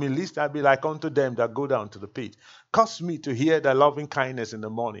face from me, lest I be like unto them that go down to the pit. Cause me to hear thy loving kindness in the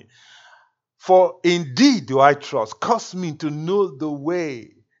morning. For in thee do I trust. Cause me to know the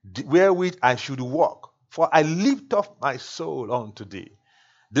way wherewith I should walk. For I lift up my soul unto thee.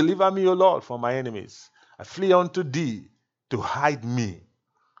 Deliver me, O Lord, from my enemies. I flee unto thee to hide me.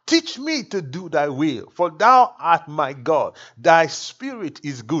 Teach me to do thy will, for thou art my God. Thy spirit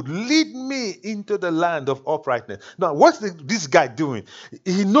is good. Lead me into the land of uprightness. Now, what's this guy doing?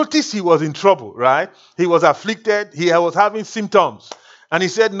 He noticed he was in trouble, right? He was afflicted. He was having symptoms. And he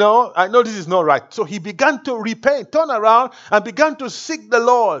said, no, I know this is not right. So he began to repent, turn around, and began to seek the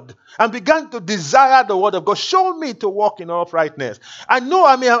Lord, and began to desire the word of God. Show me to walk in uprightness. I know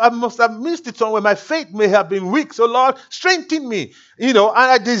I must have missed it somewhere. My faith may have been weak. So Lord, strengthen me. And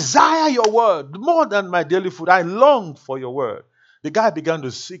I desire your word more than my daily food. I long for your word. The guy began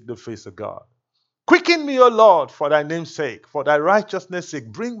to seek the face of God. Quicken me, O Lord, for thy name's sake, for thy righteousness'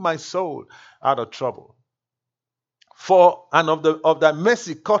 sake. Bring my soul out of trouble. And of thy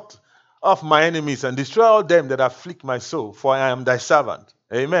mercy cut off my enemies and destroy all them that afflict my soul, for I am thy servant.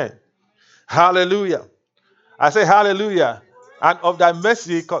 Amen. Hallelujah. I say hallelujah. And of thy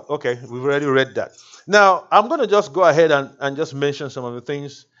mercy cut. Okay, we've already read that. Now, I'm going to just go ahead and just mention some of the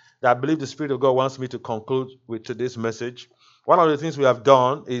things that I believe the Spirit of God wants me to conclude with today's message. One of the things we have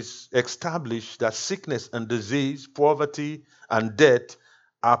done is establish that sickness and disease, poverty and death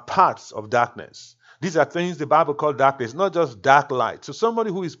are parts of darkness. These are things the Bible calls darkness, not just dark light. So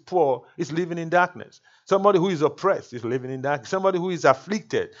somebody who is poor is living in darkness. Somebody who is oppressed is living in darkness. Somebody who is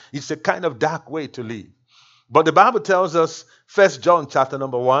afflicted, it's a kind of dark way to live. But the Bible tells us, 1 John chapter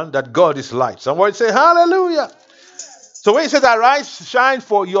number 1, that God is light. Somebody say hallelujah. So when he says, arise, shine,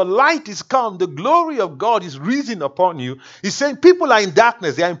 for your light is come, the glory of God is risen upon you. He's saying people are in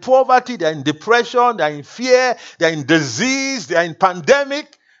darkness. They are in poverty, they are in depression, they are in fear, they are in disease, they are in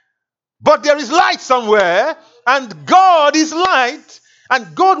pandemic. But there is light somewhere, and God is light,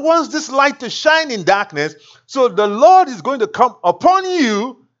 and God wants this light to shine in darkness. So the Lord is going to come upon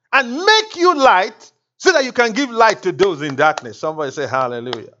you and make you light so that you can give light to those in darkness. Somebody say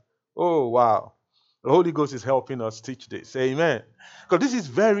hallelujah. Oh, wow. The Holy Ghost is helping us teach this. Amen. Because this is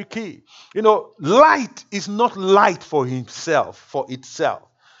very key. Light is not light for itself.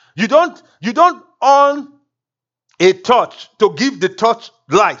 You don't on a torch to give the torch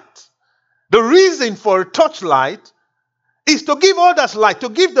light. The reason for a torchlight is to give others light, to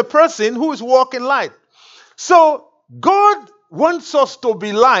give the person who is walking light. So God wants us to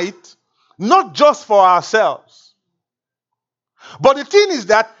be light, not just for ourselves. But the thing is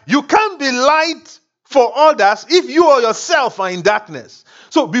that you can't be light for others if you or yourself are in darkness.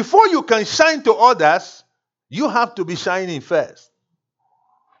 So before you can shine to others, you have to be shining first.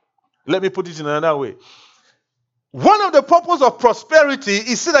 Let me put it in another way. One of the purposes of prosperity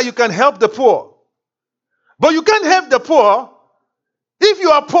is so that you can help the poor. But you can't help the poor if you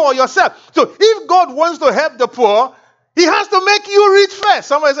are poor yourself. So if God wants to help the poor, he has to make you rich first.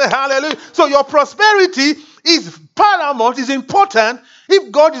 Somebody say hallelujah. So your prosperity is paramount, is important if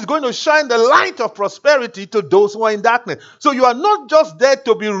God is going to shine the light of prosperity to those who are in darkness. So you are not just there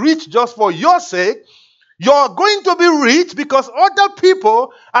to be rich just for your sake. You are going to be rich because other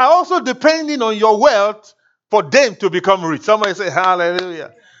people are also depending on your wealth for them to become rich. Somebody say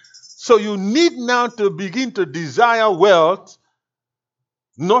hallelujah. So you need now to begin to desire wealth,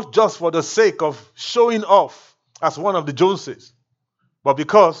 not just for the sake of showing off as one of the Joneses, but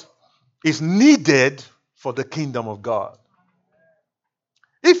because it's needed for the kingdom of God.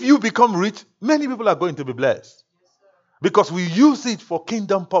 If you become rich, many people are going to be blessed because we use it for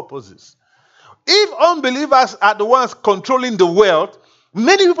kingdom purposes. If unbelievers are the ones controlling the wealth,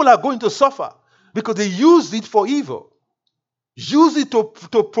 many people are going to suffer because they use it for evil. Use it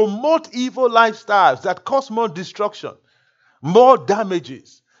to promote evil lifestyles that cause more destruction, more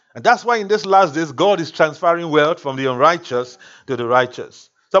damages. And that's why in this last days, God is transferring wealth from the unrighteous to the righteous.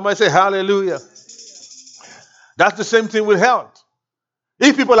 Somebody say hallelujah. That's the same thing with health.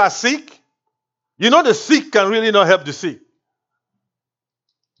 If people are sick, you know the sick can really not help the sick.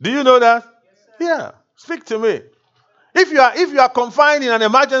 Do you know that? Yeah. Speak to me. If you are confined in an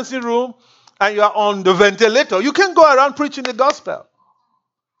emergency room and you are on the ventilator, you can't go around preaching the gospel.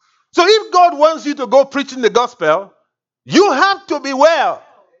 So if God wants you to go preaching the gospel, you have to be well.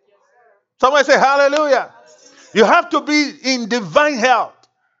 Somebody say hallelujah. You have to be in divine health.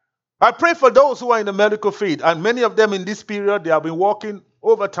 I pray for those who are in the medical field, and many of them in this period, they have been working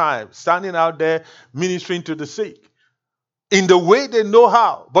overtime, standing out there, ministering to the sick in the way they know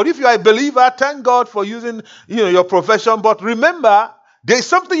how. But if you are a believer, thank God for using your profession. But remember, there's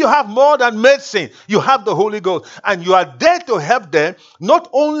something you have more than medicine. You have the Holy Ghost. And you are there to help them, not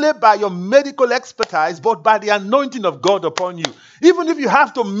only by your medical expertise, but by the anointing of God upon you. Even if you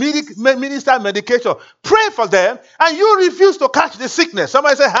have to minister medication, pray for them, and you refuse to catch the sickness.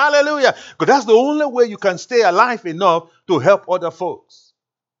 Somebody say hallelujah. Because that's the only way you can stay alive enough to help other folks.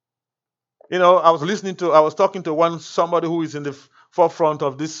 I was talking to somebody who is in the forefront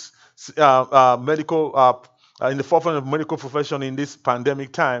of this medical in the forefront of medical profession in this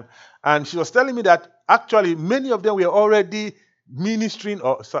pandemic time. And she was telling me that actually many of them were already ministering,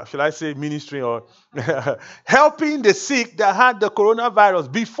 or should I say ministering, or helping the sick that had the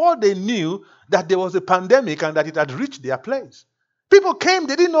coronavirus before they knew that there was a pandemic and that it had reached their place. People came,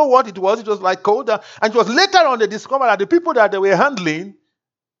 they didn't know what it was. It was like cold. And it was later on they discovered that the people that they were handling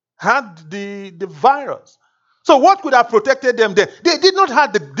had the virus. So what could have protected them then? They did not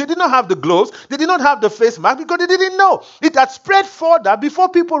have the gloves, they did not have the face mask because they didn't know. It had spread further before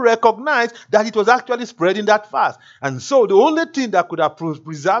people recognized that it was actually spreading that fast. And so the only thing that could have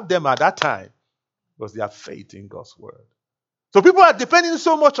preserved them at that time was their faith in God's word. So people are depending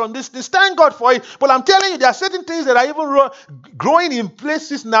so much on this. Thank God for it. But I'm telling you, there are certain things that are even growing in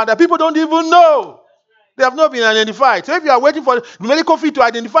places now that people don't even know. They have not been identified. So if you are waiting for the medical field to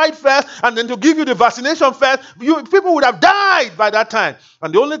identify it first and then to give you the vaccination first, people would have died by that time.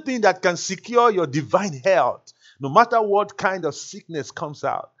 And the only thing that can secure your divine health, no matter what kind of sickness comes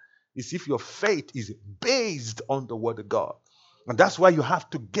out, is if your faith is based on the word of God. And that's why you have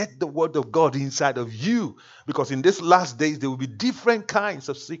to get the word of God inside of you. Because in these last days, there will be different kinds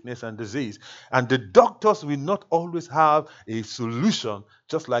of sickness and disease. And the doctors will not always have a solution,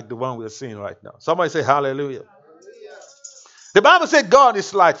 just like the one we're seeing right now. Somebody say hallelujah. The Bible said God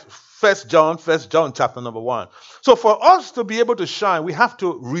is light. 1 John chapter number 1. So for us to be able to shine, we have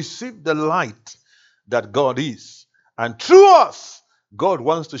to receive the light that God is. And through us, God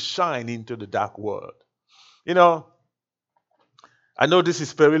wants to shine into the dark world. I know this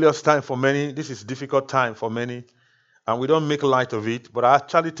is perilous time for many. This is difficult time for many. And we don't make light of it. But I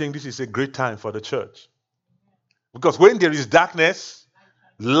actually think this is a great time for the church. Because when there is darkness,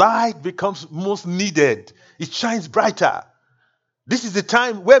 light becomes most needed. It shines brighter. This is the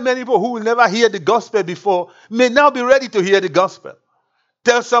time where many people who will never hear the gospel before may now be ready to hear the gospel.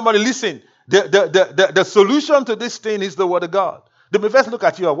 Tell somebody, listen, the solution to this thing is the word of God. They may first look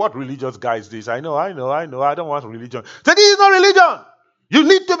at you, what religious guy is this? I know, I don't want religion. So this is not religion. You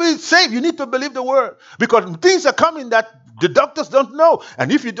need to be saved. You need to believe the word. Because things are coming that the doctors don't know.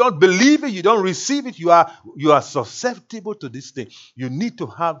 And if you don't believe it, you don't receive it, you are susceptible to this thing. You need to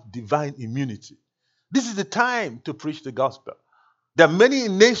have divine immunity. This is the time to preach the gospel. There are many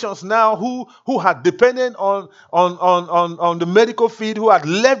nations now who had depended on the medical field, who had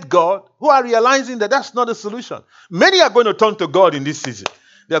left God, who are realizing that that's not a solution. Many are going to turn to God in this season.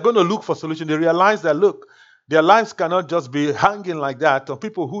 They are going to look for solutions. They realize that, look, their lives cannot just be hanging like that on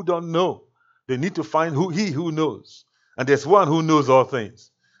people who don't know. They need to find who knows. And there's one who knows all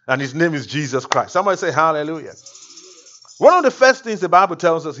things. And his name is Jesus Christ. Somebody say hallelujah. One of the first things the Bible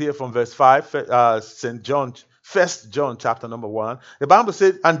tells us here from verse 5, St. John, 1 John chapter number 1, the Bible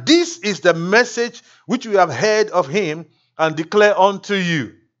says, and this is the message which we have heard of him and declare unto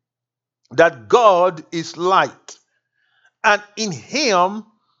you, that God is light, and in him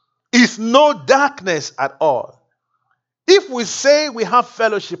is no darkness at all. If we say we have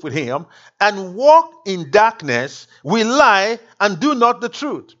fellowship with him and walk in darkness, we lie and do not the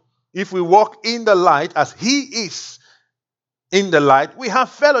truth. If we walk in the light as he is in the light, we have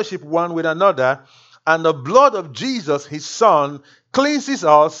fellowship one with another, and the blood of Jesus, his son, cleanses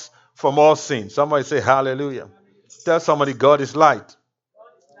us from all sin. Somebody say hallelujah. Tell somebody, God is light.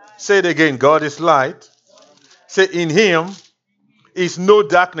 Say it again, God is light. Say, in him is no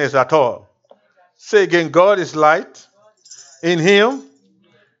darkness at all. Say again, God is light. In him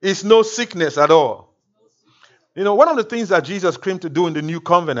is no sickness at all. You know, one of the things that Jesus came to do in the new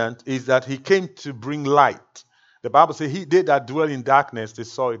covenant is that he came to bring light. The Bible says he did that dwell in darkness, they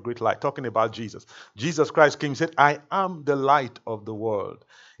saw a great light. Talking about Jesus. Jesus Christ came and said, I am the light of the world.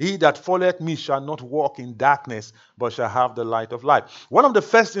 He that followeth me shall not walk in darkness, but shall have the light of life. One of the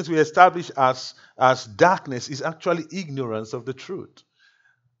first things we establish as darkness is actually ignorance of the truth.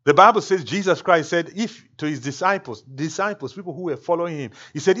 The Bible says Jesus Christ said, if to his disciples, people who were following him,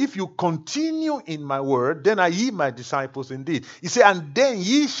 he said, if you continue in my word, then are ye my disciples indeed. He said, and then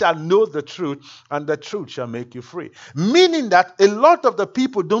ye shall know the truth, and the truth shall make you free. Meaning that a lot of the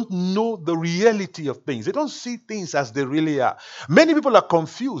people don't know the reality of things. They don't see things as they really are. Many people are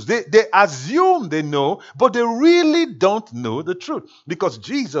confused. They assume they know, but they really don't know the truth, because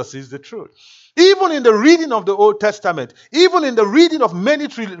Jesus is the truth. Even in the reading of the Old Testament, even in the reading of many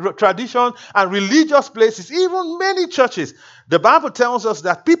traditions and religious places, even many churches, the Bible tells us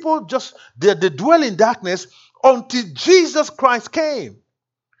that people they dwell in darkness until Jesus Christ came.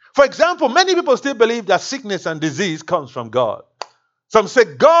 For example, many people still believe that sickness and disease comes from God. Some say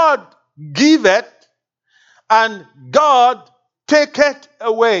God giveth and God taketh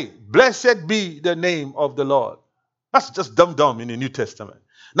away. Blessed be the name of the Lord. That's just dumb in the New Testament.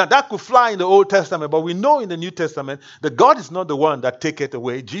 Now, that could fly in the Old Testament, but we know in the New Testament that God is not the one that taketh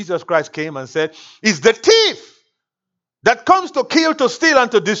away. Jesus Christ came and said, it's the thief that comes to kill, to steal, and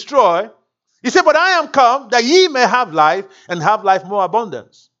to destroy. He said, but I am come that ye may have life and have life more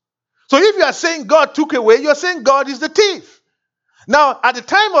abundance. So if you are saying God took away, you're saying God is the thief. Now, at the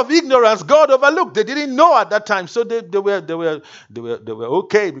time of ignorance, God overlooked. They didn't know at that time, so they were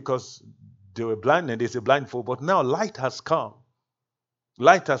okay because they were blind and they say blindfold. But now light has come.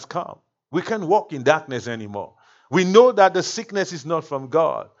 Light has come. We can't walk in darkness anymore. We know that the sickness is not from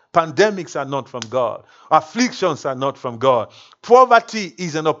God. Pandemics are not from God. Afflictions are not from God. Poverty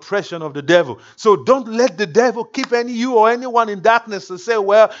is an oppression of the devil. So don't let the devil keep you or anyone in darkness to say,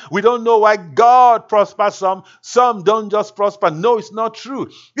 well, we don't know why God prospers some don't just prosper. No, it's not true.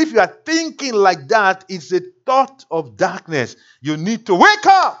 If you are thinking like that, it's a thought of darkness. You need to wake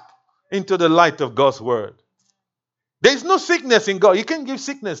up into the light of God's word. There is no sickness in God. You can't give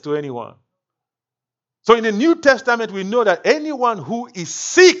sickness to anyone. So in the New Testament, we know that anyone who is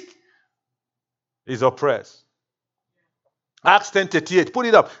sick is oppressed. Acts 10:38. Put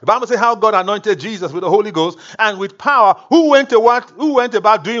it up. The Bible says how God anointed Jesus with the Holy Ghost and with power. Who went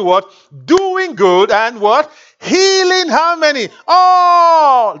about doing what? Doing good and what? Healing how many?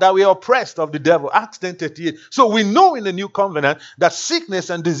 All that were oppressed of the devil. Acts 10:38. So we know in the New Covenant that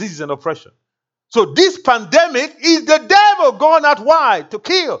sickness and disease is an oppression. So this pandemic is the devil going out wide to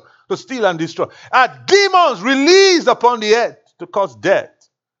kill, to steal and destroy. Demons released upon the earth to cause death.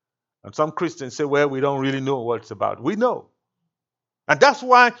 And some Christians say, well, we don't really know what it's about. We know. And that's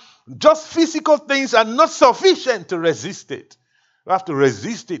why just physical things are not sufficient to resist it. We have to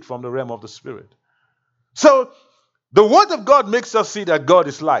resist it from the realm of the Spirit. So the Word of God makes us see that God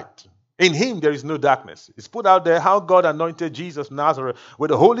is light. In him there is no darkness. It's put out there how God anointed Jesus of Nazareth with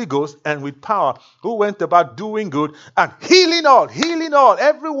the Holy Ghost and with power, who went about doing good and healing all.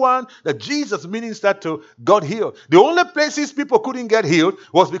 Everyone that Jesus ministered to got healed. The only places people couldn't get healed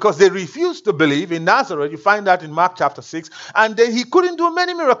was because they refused to believe in Nazareth. You find that in Mark chapter 6. And then he couldn't do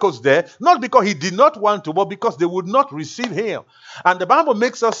many miracles there, not because he did not want to, but because they would not receive him. And the Bible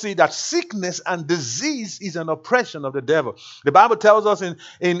makes us see that sickness and disease is an oppression of the devil. The Bible tells us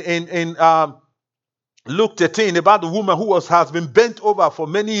in Luke 13 about the woman who has been bent over for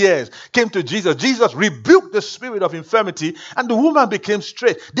many years, came to Jesus. Jesus rebuked the spirit of infirmity and the woman became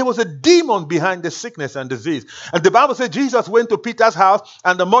straight. There was a demon behind the sickness and disease. And the Bible says Jesus went to Peter's house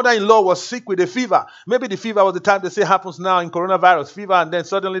and the mother-in-law was sick with a fever. Maybe the fever was the type they say happens now in coronavirus fever, and then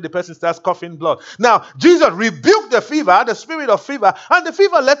suddenly the person starts coughing blood. Now, Jesus rebuked the fever, the spirit of fever, and the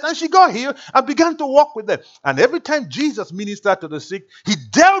fever left and she got healed and began to walk with them. And every time Jesus ministered to the sick, he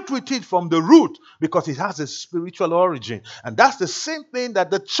dealt with it from the root because it has a spiritual origin. And that's the same thing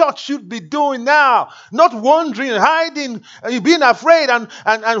that the church should be doing now. Not wandering, hiding, being afraid and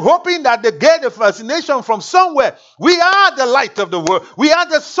hoping that they get a fascination from somewhere. We are the light of the world. We are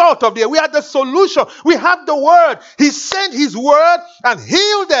the salt of the earth. We are the solution. We have the word. He sent his word and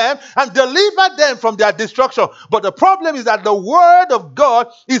healed them and delivered them from their destruction. But the problem is that the word of God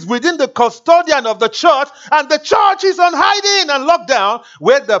is within the custodian of the church, and the church is on hiding and locked down,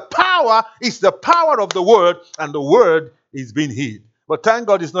 where the power is the power of the word, and the word is being hid. But thank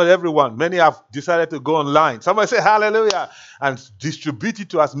God it's not everyone. Many have decided to go online. Somebody say hallelujah and distribute it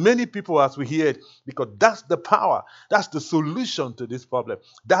to as many people as we hear it, because that's the power. That's the solution to this problem.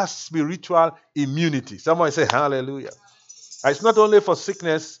 That's spiritual immunity. Somebody say hallelujah. And it's not only for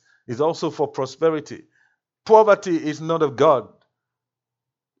sickness, it's also for prosperity. Poverty is not of God,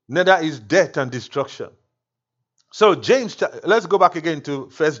 neither is death and destruction. So James, let's go back again to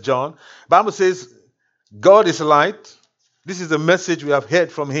 1 John. Bible says, God is light. This is the message we have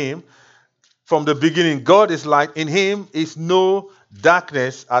heard from him from the beginning. God is light. In him is no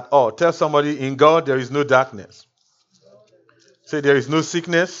darkness at all. Tell somebody, in God there is no darkness. Say, there is no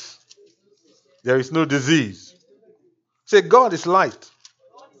sickness. There is no disease. Say, God is light.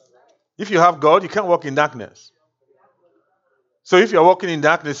 If you have God, you can't walk in darkness. So if you're walking in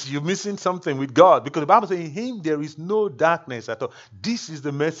darkness, you're missing something with God, because the Bible says in him there is no darkness at all. This is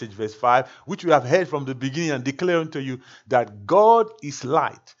the message, verse 5, which we have heard from the beginning and declare unto you, that God is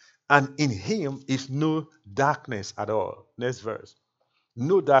light, and in him is no darkness at all. Next verse.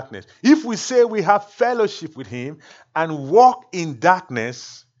 No darkness. If we say we have fellowship with him and walk in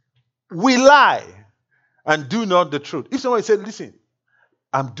darkness, we lie and do not the truth. If somebody said, listen,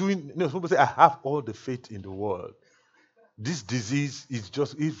 somebody say, I have all the faith in the world. This disease is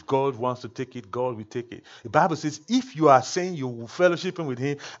just, if God wants to take it, God will take it. The Bible says, if you are saying you will fellowshipping with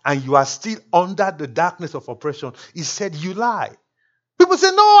him and you are still under the darkness of oppression, he said you lie. People say,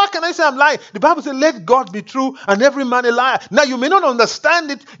 no, how can I say I'm lying? The Bible says, let God be true and every man a liar. Now, you may not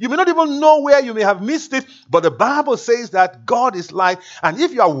understand it. You may not even know where you may have missed it. But the Bible says that God is light. And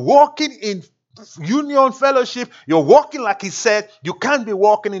if you are walking in union fellowship, you're walking like he said, you can't be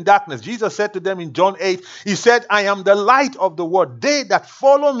walking in darkness. Jesus said to them in John 8, he said, I am the light of the world. They that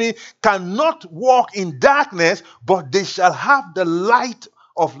follow me cannot walk in darkness, but they shall have the light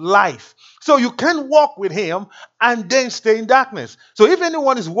of life. So you can walk with him and then stay in darkness. So if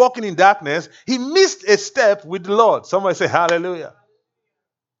anyone is walking in darkness, he missed a step with the Lord. Somebody say hallelujah.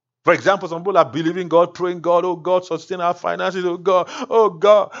 For example, some people are believing God, praying God, oh God, sustain our finances, oh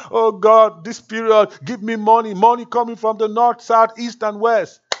God, this period, give me money coming from the north, south, east, and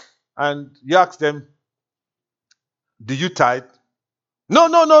west. And you ask them, do you tithe? No,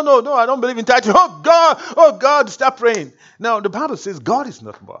 I don't believe in tithing. Oh God, stop praying. Now, the Bible says God is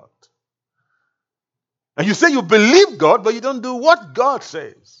not mocked. And you say you believe God, but you don't do what God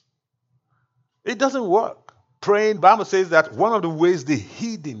says. It doesn't work. Praying, the Bible says that one of the ways the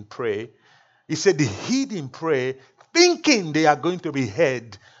heathen pray, he said the heathen pray thinking they are going to be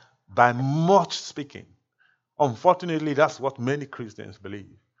heard by much speaking. Unfortunately, that's what many Christians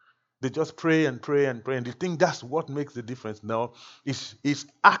believe. They just pray and pray and pray, and they think that's what makes the difference. No, it's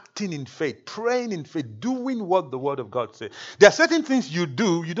acting in faith, praying in faith, doing what the Word of God says. There are certain things you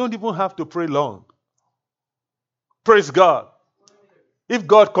do, you don't even have to pray long. Praise God. If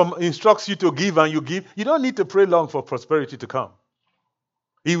God instructs you to give and you give, you don't need to pray long for prosperity to come.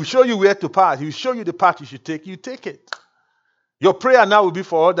 He will show you where to pass. He will show you the path you should take. You take it. Your prayer now will be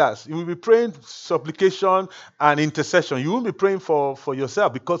for others. You will be praying supplication and intercession. You won't be praying for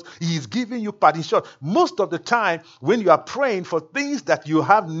yourself, because he is giving you part. In short, most of the time when you are praying for things that you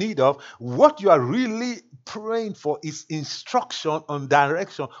have need of, what you are really praying for is instruction and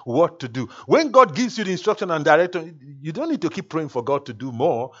direction, what to do. When God gives you the instruction and direction, you don't need to keep praying for God to do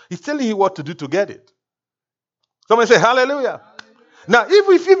more. He's telling you what to do to get it. Somebody say hallelujah. Now,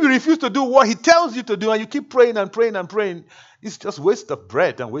 if you refuse to do what he tells you to do and you keep praying and praying and praying, it's just waste of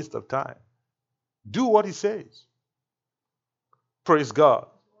breath and waste of time. Do what he says. Praise God.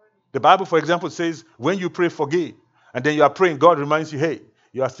 The Bible, for example, says when you pray, forgive. And then you are praying, God reminds you, hey,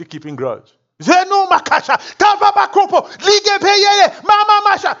 you are still keeping grudge. You say, no, Makasha, Mama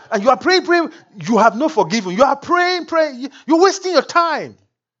Masha. And you are praying, you have no forgiven. You are praying. You're wasting your time.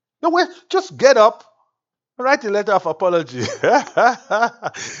 Just get up. Write a letter of apology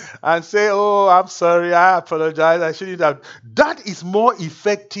and say, oh, I'm sorry, I apologize, I shouldn't have. That is more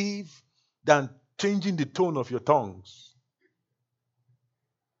effective than changing the tone of your tongues.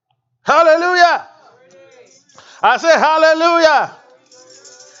 Hallelujah. I say hallelujah.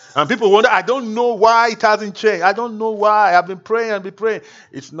 And people wonder, I don't know why it hasn't changed. I don't know why. I've been praying and been praying.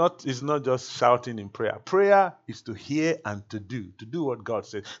 It's not just shouting in prayer. Prayer is to hear and to do what God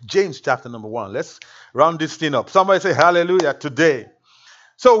says. James chapter number 1. Let's round this thing up. Somebody say hallelujah today.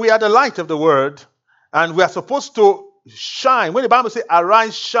 So we are the light of the word, and we are supposed to shine. When the Bible says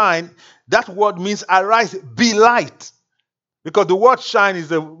arise, shine, that word means arise, be light. Because the word shine is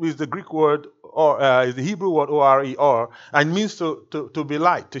the Greek word, or is the Hebrew word O-R-E-R, and means to be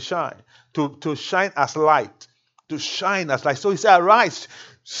light, to shine, to shine as light, to shine as light. So he said, arise,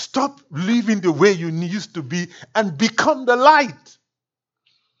 stop living the way you used to be and become the light.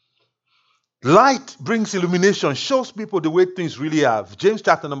 Light brings illumination, shows people the way things really are. James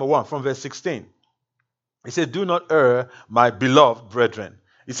chapter number 1 from verse 16. He said, do not err, my beloved brethren.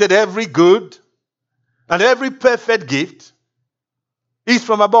 He said, every good and every perfect gift is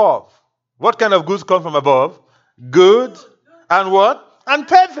from above. What kind of goods come from above? Good and what? And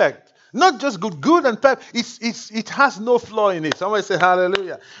perfect. Not just good and perfect. It has no flaw in it. Somebody say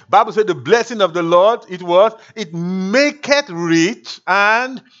hallelujah. Bible said the blessing of the Lord, it maketh rich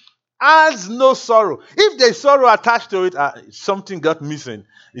and adds no sorrow. If there's sorrow attached to it, something got missing.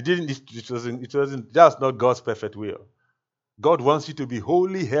 It wasn't, that's not God's perfect will. God wants you to be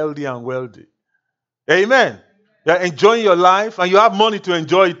holy, healthy, and wealthy. Amen. You're enjoying your life and you have money to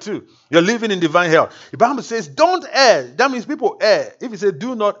enjoy it too. You're living in divine health. The Bible says, don't err. That means people err. If it says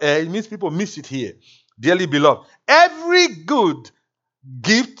do not err, it means people miss it here. Dearly beloved, every good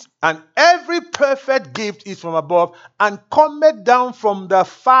gift and every perfect gift is from above and cometh down from the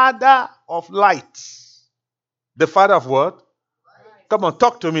Father of lights. The Father of what? Light. Come on,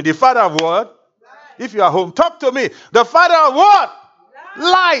 talk to me. The Father of what? Light. If you are home, talk to me. The Father of what?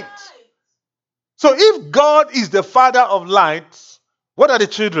 Light. So if God is the Father of lights, what are the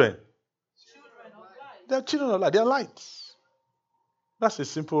children? Children of light. They're children of light. They're lights. That's a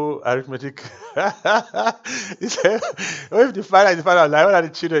simple arithmetic. He said, if the Father is the Father of light, what are the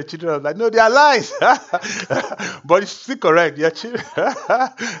children? Children of light. No, they are lights. But it's still correct. They are children.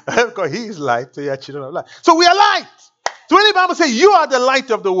 Because He is light, so they are children of light. So we are light. So when the Bible says you are the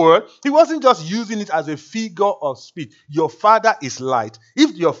light of the world, He wasn't just using it as a figure of speech. Your Father is light.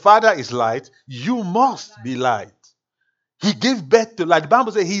 If your Father is light, you must be light. He gave birth to light. The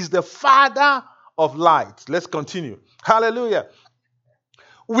Bible says He is the Father of light. Let's continue. Hallelujah.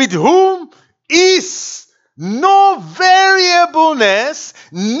 With whom is no variableness,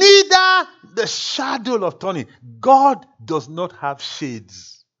 neither the shadow of turning. God does not have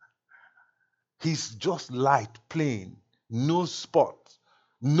shades. He's just light, plain. No spot,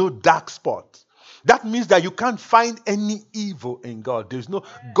 no dark spot. That means that you can't find any evil in God.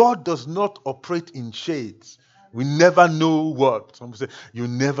 God does not operate in shades. We never know what. Some say, you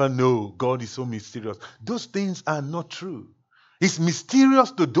never know. God is so mysterious. Those things are not true. He's mysterious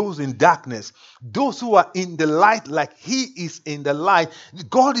to those in darkness. Those who are in the light like He is in the light.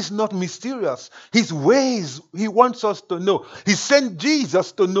 God is not mysterious. His ways, He wants us to know. He sent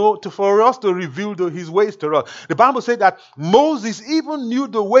Jesus to know, for us to reveal His ways to us. The Bible said that Moses even knew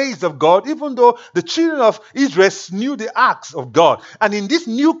the ways of God, even though the children of Israel knew the acts of God. And in this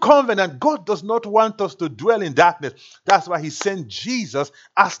new covenant, God does not want us to dwell in darkness. That's why He sent Jesus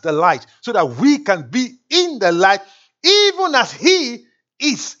as the light, so that we can be in the light, even as He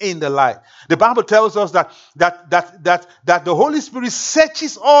is in the light. The Bible tells us that the Holy Spirit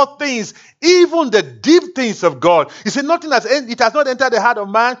searches all things, even the deep things of God. He said, it has not entered the heart of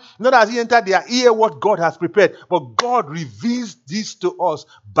man, nor has He entered their ear what God has prepared. But God reveals this to us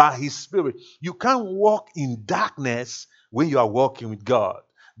by His Spirit. You can't walk in darkness when you are walking with God.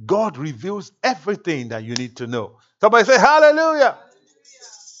 God reveals everything that you need to know. Somebody say hallelujah.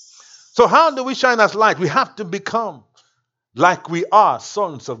 So how do we shine as light? We have to become like we are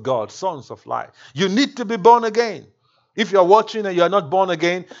sons of God, sons of light. You need to be born again. If you're watching and you are not born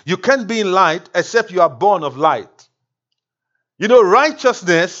again, you can't be in light except you are born of light. You know,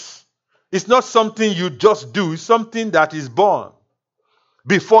 righteousness is not something you just do. It's something that is born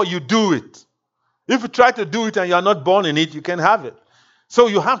before you do it. If you try to do it and you are not born in it, you can't have it. So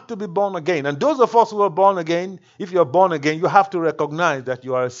you have to be born again. And those of us who are born again, if you're born again, you have to recognize that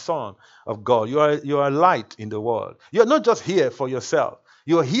you are a son of God. You are light in the world. You're not just here for yourself.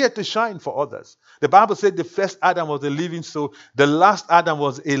 You're here to shine for others. The Bible said the first Adam was a living soul. The last Adam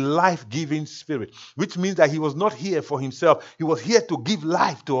was a life-giving spirit, which means that he was not here for himself. He was here to give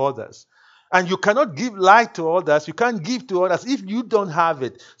life to others. And you cannot give light to others. You can't give to others if you don't have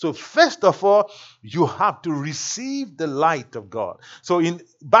it. So first of all, you have to receive the light of God. So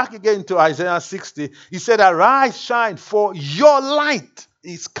back again to Isaiah 60, he said, arise, shine, for your light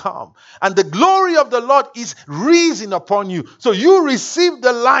is come, and the glory of the Lord is risen upon you. So you receive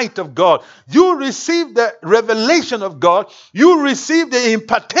the light of God. You receive the revelation of God. You receive the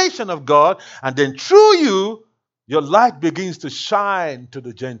impartation of God. And then through you, your light begins to shine to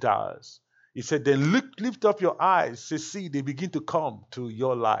the Gentiles. He said, then lift up your eyes. See, they begin to come to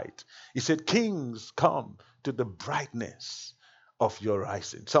your light. He said, kings come to the brightness of your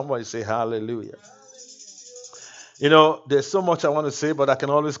rising. Somebody say hallelujah. You know, there's so much I want to say, but I can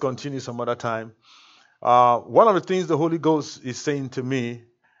always continue some other time. One of the things the Holy Ghost is saying to me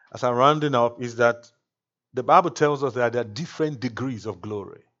as I'm rounding up is that the Bible tells us that there are different degrees of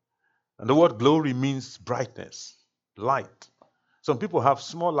glory. And the word glory means brightness, light. Some people have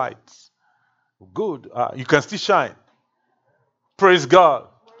small lights. Good. You can still shine. Praise God.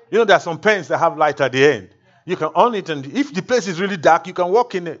 You know, there are some pens that have light at the end. You can on it, and if the place is really dark, you can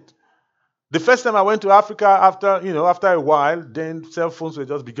walk in it. The first time I went to Africa, after a while, then cell phones were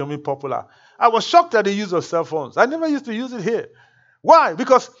just becoming popular. I was shocked at the use of cell phones. I never used to use it here. Why?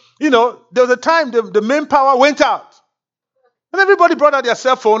 Because, there was a time the main power went out. And everybody brought out their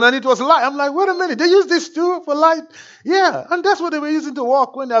cell phone and it was light. I'm like, wait a minute, they use this too for light? Yeah, and that's what they were using to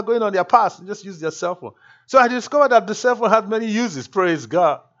walk when they are going on their paths. They just use their cell phone. So I discovered that the cell phone had many uses, praise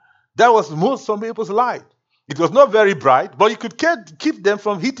God. That was some people's light. It was not very bright, but you could keep them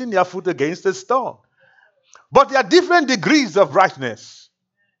from hitting their foot against a stone. But there are different degrees of brightness.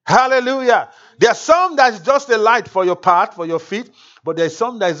 Hallelujah. There are some that is just a light for your path, for your feet, but there is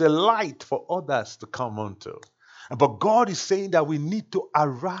some that is a light for others to come onto. But God is saying that we need to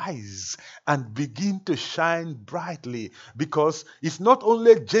arise and begin to shine brightly, because it's not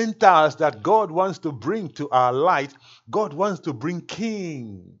only Gentiles that God wants to bring to our light. God wants to bring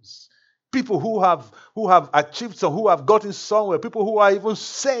kings, people who have achieved some, who have gotten somewhere, people who are even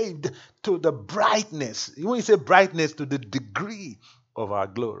saved to the brightness. When you say brightness, to the degree of our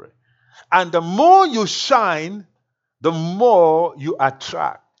glory. And the more you shine, the more you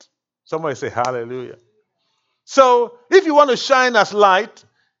attract. Somebody say hallelujah. So, if you want to shine as light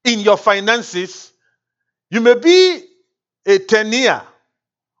in your finances, you may be a tennier.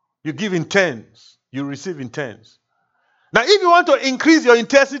 You give in tens, you receive in tens. Now, if you want to increase your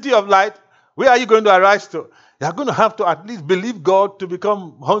intensity of light, where are you going to arise to? You're going to have to at least believe God to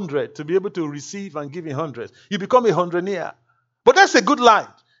become 100, to be able to receive and give in hundreds. You become a hundredaire. But that's a good light.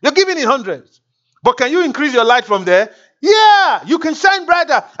 You're giving in hundreds. But can you increase your light from there? Yeah, you can shine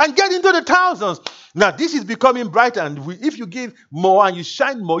brighter and get into the thousands. Now, this is becoming brighter, and if you give more and you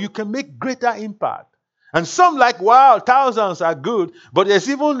shine more, you can make greater impact. And some wow, thousands are good, but there's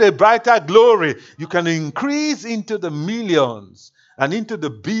even a brighter glory. You can increase into the millions and into the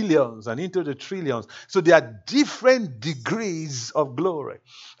billions and into the trillions. So there are different degrees of glory.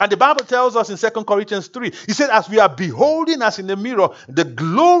 And the Bible tells us in 2 Corinthians 3, he said, as we are beholding as in the mirror the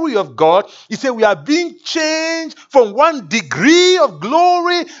glory of God, he said we are being changed from one degree of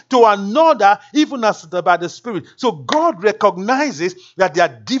glory to another, even as by the Spirit. So God recognizes that there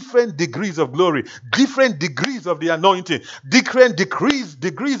are different degrees of glory, different degrees of the anointing, different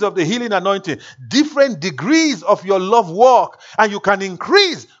degrees of the healing anointing, different degrees of your love walk, and you can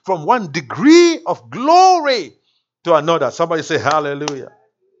increase from one degree of glory to another. Somebody say hallelujah.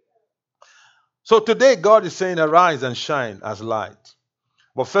 So today God is saying arise and shine as light.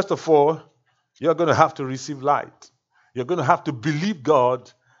 But first of all, you're going to have to receive light. You're going to have to believe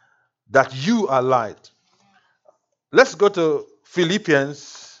God that you are light. Let's go to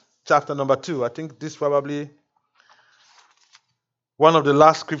Philippians chapter number 2. I think this is probably one of the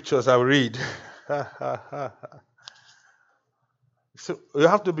last scriptures I read. So you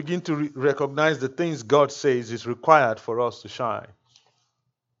have to begin to recognize the things God says is required for us to shine.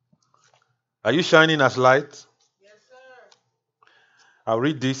 Are you shining as light? Yes, sir. I'll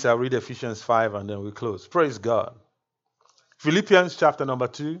read Ephesians 5 and then we close. Praise God. Philippians chapter number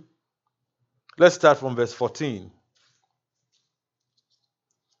 2. Let's start from verse 14.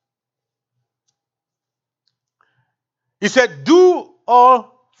 He said, do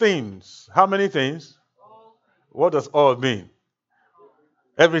all things. How many things? What does all mean?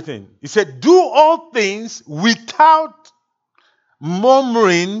 Everything. He said, do all things without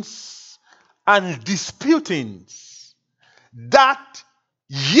murmurings and disputings, that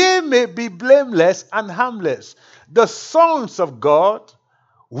ye may be blameless and harmless, the sons of God,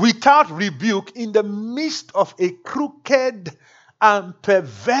 without rebuke, in the midst of a crooked and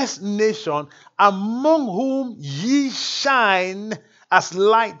perverse nation, among whom ye shine as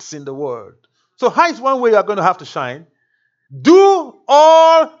lights in the world. So how is one way you are going to have to shine? Do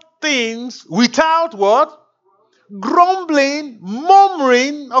all things without what? Grumbling,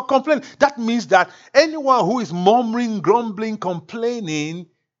 murmuring, or complaining. That means that anyone who is murmuring, grumbling, complaining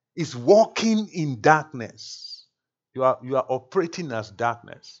is walking in darkness. You are operating as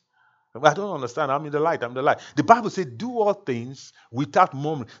darkness. I don't understand. I'm in the light. I'm the light. The Bible says, do all things without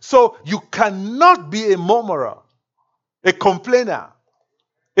murmuring. So you cannot be a murmurer, a complainer,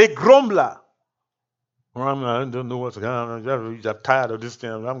 a grumbler. I don't know what's going on. I'm tired of this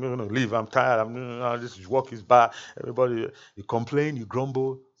thing. I'm going to leave. I'm tired. This work is bad. Everybody, you complain, you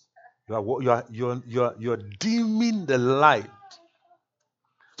grumble. You're dimming the light.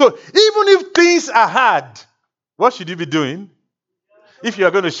 So even if things are hard, what should you be doing? If you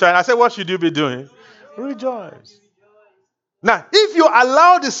are going to shine, I said, what should you be doing? Rejoice. Now, if you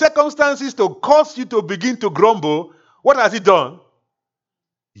allow the circumstances to cause you to begin to grumble, what has it done?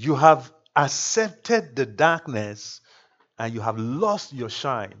 You have accepted the darkness and you have lost your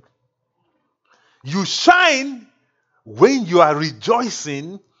shine. You shine when you are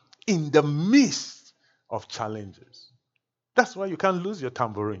rejoicing in the midst of challenges. That's why you can't lose your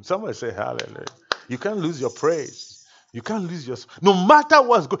tambourine. Somebody say hallelujah. You can't lose your praise. You can't lose your... No matter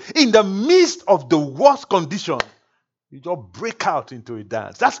what's going... In the midst of the worst condition, you just break out into a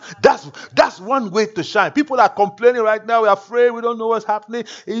dance. That's one way to shine. People are complaining right now. We're afraid. We don't know what's happening.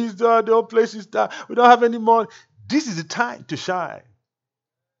 The whole place is down. We don't have any money. This is the time to shine.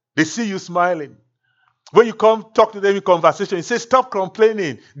 They see you smiling. When you come talk to them in conversation, you say, stop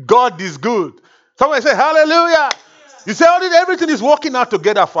complaining. God is good. Somebody say, hallelujah. You say, everything is working out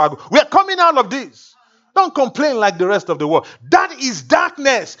together for our good. We are coming out of this. Don't complain like the rest of the world. That is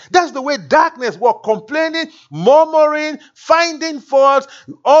darkness. That's the way darkness works. Complaining, murmuring, finding faults,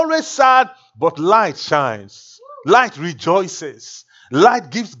 always sad. But light shines. Light rejoices. Light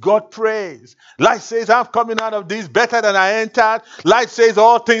gives God praise. Light says, I'm coming out of this better than I entered. Light says,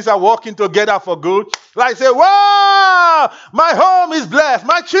 all things are working together for good. Light says, wow, my home is blessed.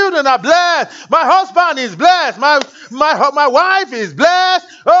 My children are blessed. My husband is blessed. My wife is blessed.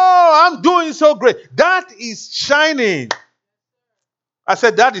 Oh, I'm doing so great. That is shining. I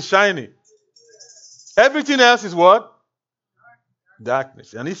said, that is shining. Everything else is what?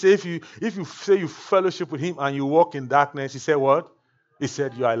 Darkness. And he said, if you say you fellowship with him and you walk in darkness, he said what? He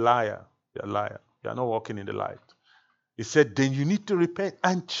said, you are a liar. You're a liar. You are not walking in the light. He said, then you need to repent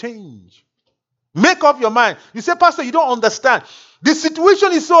and change. Make up your mind. You say, Pastor, you don't understand. The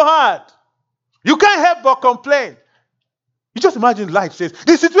situation is so hard. You can't help but complain. You just imagine light says,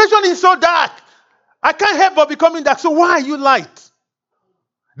 the situation is so dark. I can't help but becoming dark. So why are you light?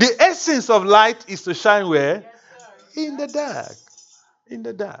 The essence of light is to shine where? In the dark. In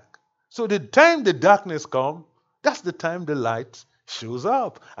the dark. So the time the darkness comes, that's the time the light shows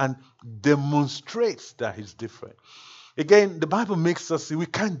up and demonstrates that he's different. Again, the Bible makes us see we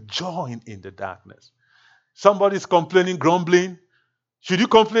can't join in the darkness. Somebody's complaining, grumbling. Should you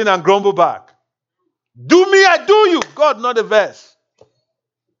complain and grumble back? Do me, I do you. God, not a verse.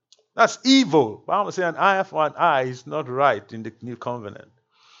 That's evil. The Bible says an eye for an eye is not right in the new covenant.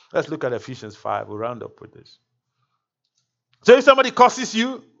 Let's look at Ephesians 5. We'll round up with this. So if somebody curses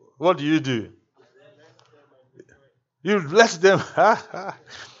you, what do? You bless them.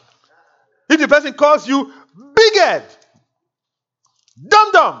 If the person calls you big-head,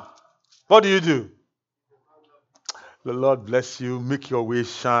 dum-dum, what do? The Lord bless you. Make your way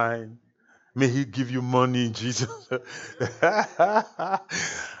shine. May he give you money in Jesus.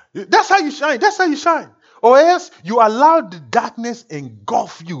 That's how you shine. That's how you shine. Or else you allow the darkness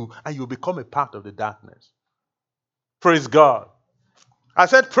engulf you and you become a part of the darkness. Praise God. I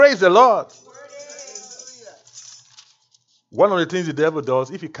said, praise the Lord. One of the things the devil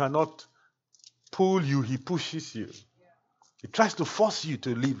does, if he cannot pull you, he pushes you. He tries to force you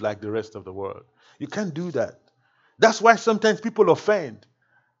to live like the rest of the world. You can't do that. That's why sometimes people offend.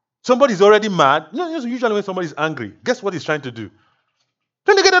 Somebody's already mad. Usually when somebody's angry, guess what he's trying to do?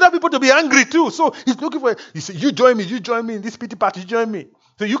 Trying to get other people to be angry too. So he's looking for, he said, you join me in this pity party, you join me.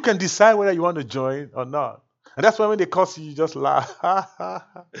 So you can decide whether you want to join or not. And that's why when they curse you, you just laugh.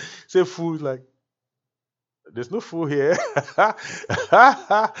 Say fool, like, there's no fool here.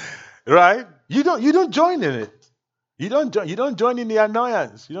 Right? You don't join in it. You don't join in the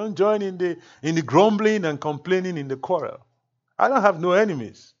annoyance. You don't join in the grumbling and complaining in the quarrel. I don't have no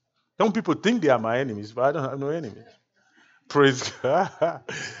enemies. Some people think they are my enemies, but I don't have no enemies. Praise God.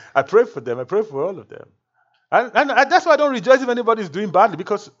 I pray for them. I pray for all of them. And that's why I don't rejoice if anybody is doing badly,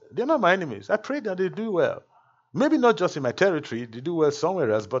 because they're not my enemies. I pray that they do well. Maybe not just in my territory. They do well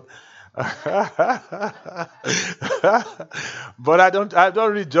somewhere else, but but I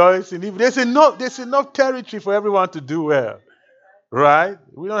don't rejoice in evil. There's enough territory for everyone to do well. Right?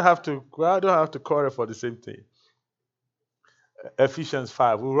 I don't have to quarrel for the same thing. Ephesians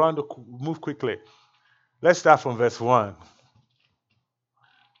 5. We'll move quickly. Let's start from verse 1.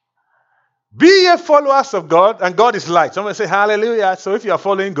 Be ye followers of God, and God is light. Someone say hallelujah. So if you are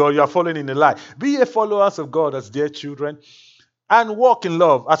following God, you are following in the light. Be ye followers of God as dear children, and walk in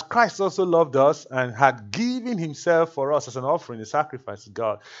love, as Christ also loved us and had given himself for us as an offering, a sacrifice to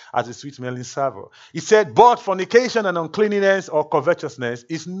God, as a sweet-smelling savour. He said, but fornication and uncleanness or covetousness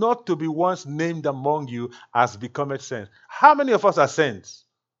is not to be once named among you as becometh saints. How many of us are saints?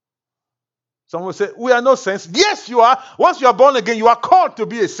 Someone will say, we are not saints. Yes, you are. Once you are born again, you are called to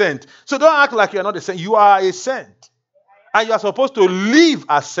be a saint. So don't act like you are not a saint. You are a saint. And you are supposed to live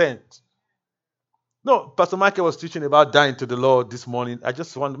as saint. No, Pastor Michael was teaching about dying to the law this morning. I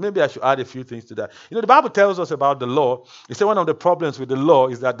just wonder, maybe I should add a few things to that. The Bible tells us about the law. He said one of the problems with the law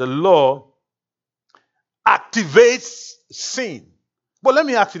is that the law activates sin. But let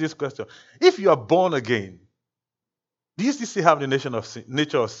me ask you this question. If you are born again, Do you still have the nature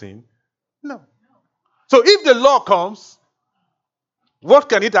of sin? No. So if the law comes, what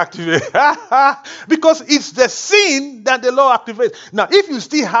can it activate? Because it's the sin that the law activates. Now, if you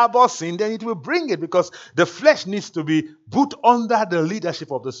still harbor sin, then it will bring it, because the flesh needs to be put under the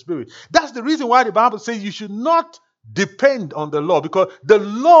leadership of the Spirit. That's the reason why the Bible says you should not depend on the law, because the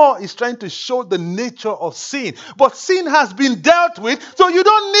law is trying to show the nature of sin. But sin has been dealt with, so you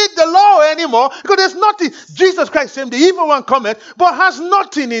don't need the law anymore, because there's nothing. Jesus Christ said, the evil one cometh, but has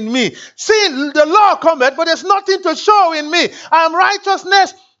nothing in me. Sin, the law cometh, but there's nothing to show in me. I am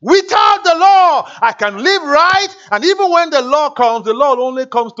righteousness without the law. I can live right, and even when the law comes, the law only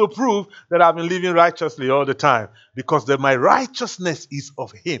comes to prove that I've been living righteously all the time, because my righteousness is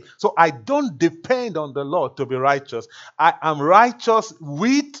of Him. So I don't depend on the law to be righteous. I am righteous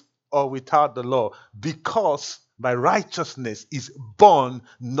with or without the law, because my righteousness is born,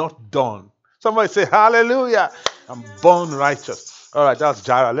 not done. Somebody say hallelujah. I'm born righteous. All right, that's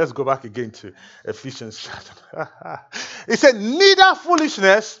Jara. Let's go back again to Ephesians. It said, neither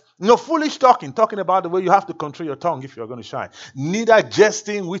foolishness, no foolish talking about the way you have to control your tongue if you're going to shine. Neither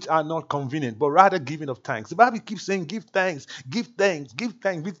jesting, which are not convenient, but rather giving of thanks. The Bible keeps saying, give thanks, give thanks, give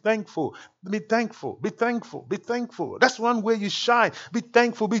thanks, be thankful, be thankful, be thankful, be thankful. That's one way you shine. Be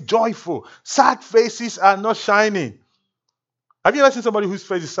thankful, be joyful. Sad faces are not shining. Have you ever seen somebody whose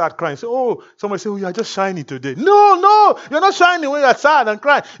face is sad crying? Somebody say, you are just shining today. No, you're not shining when you are sad and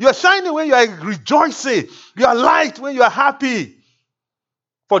crying. You are shining when you are rejoicing. You are light when you are happy.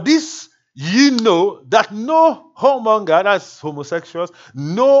 For this, ye know that no whoremonger, that's homosexuals,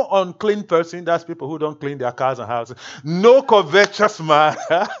 no unclean person, that's people who don't clean their cars and houses, no covetous man,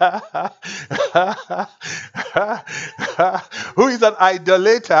 who is an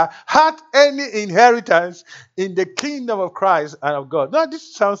idolater, hath any inheritance in the kingdom of Christ and of God. Now,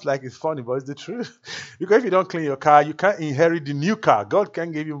 this sounds like it's funny, but it's the truth. Because if you don't clean your car, you can't inherit the new car. God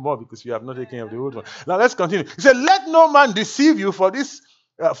can give you more because you have not taken care of the old one. Now, let's continue. He said, let no man deceive you, for this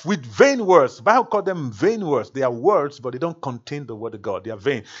with vain words. The Bible called them vain words. They are words, but they don't contain the word of God. They are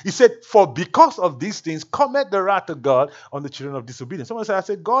vain. He said, for because of these things cometh the wrath of God on the children of disobedience. Someone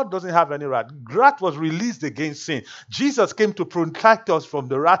said, God doesn't have any wrath. Wrath was released against sin. Jesus came to protect us from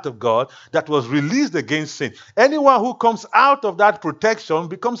the wrath of God that was released against sin. Anyone who comes out of that protection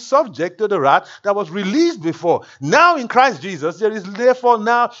becomes subject to the wrath that was released before. Now in Christ Jesus, there is therefore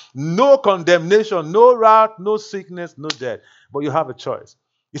now no condemnation, no wrath, no sickness, no death. But you have a choice.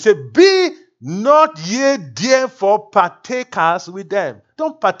 He said, be not ye therefore partakers with them.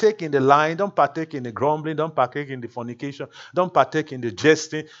 Don't partake in the lying. Don't partake in the grumbling. Don't partake in the fornication. Don't partake in the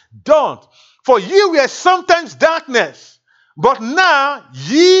jesting. Don't. For ye were sometimes darkness, but now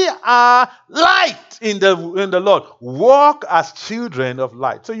ye are light in the Lord. Walk as children of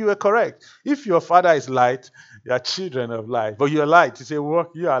light. So you are correct. If your father is light, you are children of light. But you are light. You say,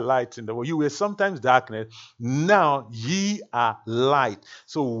 walk, you are light in the world. You were sometimes darkness. Now ye are light.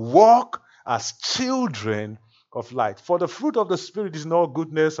 So walk as children of light. For the fruit of the Spirit is no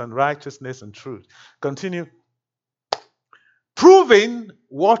goodness and righteousness and truth. Continue. Proving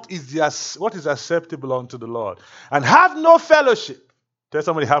what is acceptable unto the Lord. And have no fellowship. Tell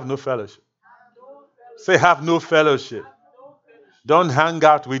somebody, have no fellowship. Say, have no fellowship. Don't hang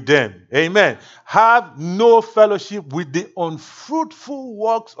out with them. Amen. Have no fellowship with the unfruitful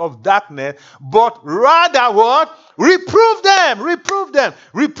works of darkness, but rather what? Reprove them. Reprove them.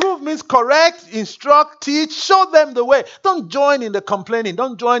 Reprove means correct, instruct, teach, show them the way. Don't join in the complaining.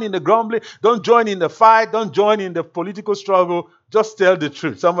 Don't join in the grumbling. Don't join in the fight. Don't join in the political struggle. Just tell the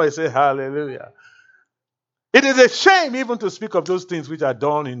truth. Somebody say hallelujah. It is a shame even to speak of those things which are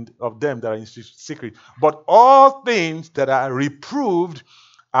done of them that are in secret. But all things that are reproved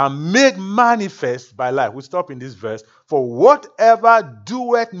are made manifest by light. We stop in this verse. For whatever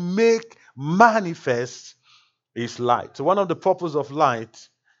doeth make manifest is light. So one of the purposes of light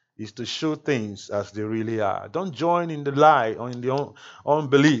is to show things as they really are. Don't join in the lie or in the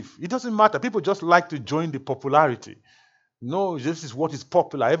unbelief. It doesn't matter. People just like to join the popularity. No, this is what is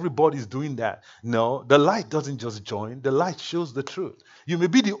popular. Everybody's doing that. No, the light doesn't just join. The light shows the truth. You may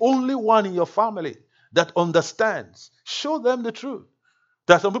be the only one in your family that understands. Show them the truth.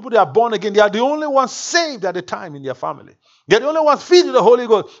 There are some people that are born again. They are the only ones saved at the time in their family. They're the only ones filled with the Holy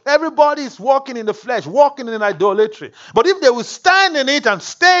Ghost. Everybody is walking in the flesh, walking in idolatry. But if they will stand in it and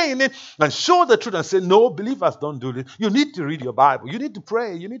stay in it and show the truth and say, no, believers don't do this. You need to read your Bible. You need to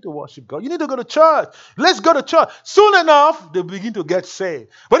pray. You need to worship God. You need to go to church. Let's go to church. Soon enough, they begin to get saved.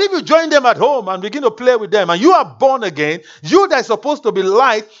 But if you join them at home and begin to play with them and you are born again, you that is supposed to be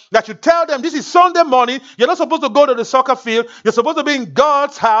light, that you tell them this is Sunday morning, you're not supposed to go to the soccer field. You're supposed to be in God.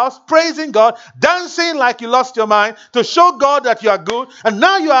 God's house, praising God, dancing like you lost your mind to show God that you are good. And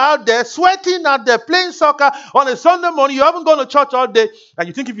now you are out there sweating out there playing soccer on a Sunday morning. You haven't gone to church all day. And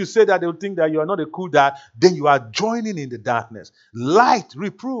you think if you say that, they'll think that you are not a cool dad. Then you are joining in the darkness. Light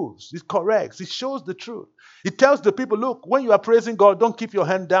reproves, it corrects, it shows the truth. It tells the people, look, when you are praising God, don't keep your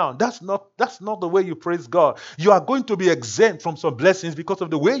hand down. That's not the way you praise God. You are going to be exempt from some blessings because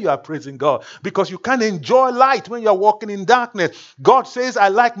of the way you are praising God. Because you can't enjoy light when you are walking in darkness. God says, I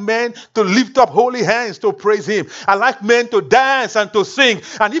like men to lift up holy hands to praise Him. I like men to dance and to sing.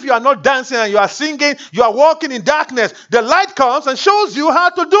 And if you are not dancing and you are singing, you are walking in darkness. The light comes and shows you how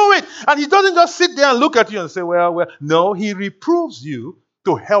to do it. And He doesn't just sit there and look at you and say, well. No, He reproves you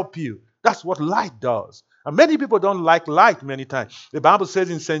to help you. That's what light does. And many people don't like light many times. The Bible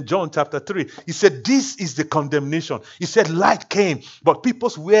says in St. John chapter 3, He said, this is the condemnation. He said, light came, but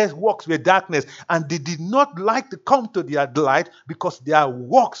people's works were darkness, and they did not like to come to their light because their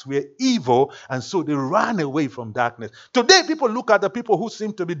works were evil, and so they ran away from darkness. Today, people look at the people who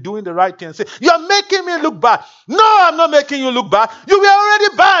seem to be doing the right thing and say, you're making me look bad. No, I'm not making you look bad. You were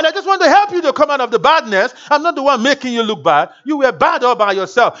already bad. I just want to help you to come out of the badness. I'm not the one making you look bad. You were bad all by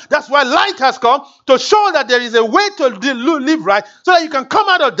yourself. That's why light has come to show that there is a way to live right so that you can come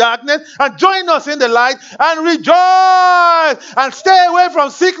out of darkness and join us in the light and rejoice and stay away from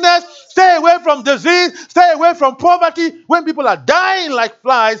sickness, stay away from disease, stay away from poverty. When people are dying like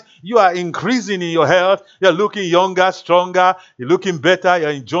flies, you are increasing in your health. You're looking younger, stronger. You're looking better.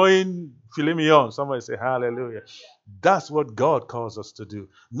 You're enjoying filet mignon. Somebody say hallelujah. That's what God calls us to do.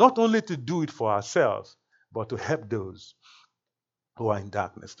 Not only to do it for ourselves, but to help those who are in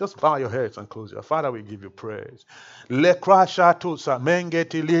darkness. Just bow your heads and close your. Father, we give you praise. Lekrasha tusa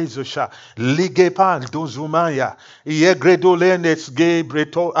mengeti lezosha ligepan dozumaya yegredolenes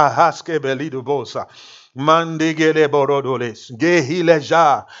gebreto ahaske belido bosa. Mandigele borodoles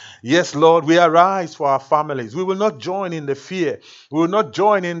gehileja. Yes, Lord, we arise for our families. We will not join in the fear. We will not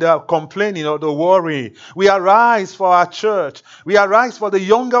join in the complaining or the worry. We arise for our church. We arise for the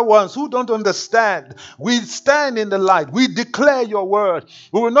younger ones who don't understand. We stand in the light. We declare your word.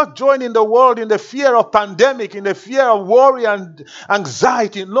 We will not join in the world in the fear of pandemic, in the fear of worry and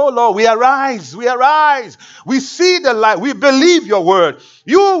anxiety. No, Lord, we arise. We arise. We see the light. We believe your word.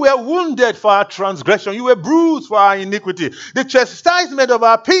 You were wounded for our transgression. You were bruised for our iniquity. The chastisement of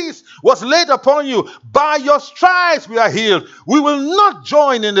our peace was laid upon you. By your stripes we are healed. We will not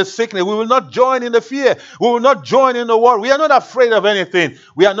join in the sickness. We will not join in the fear. We will not join in the war. We are not afraid of anything.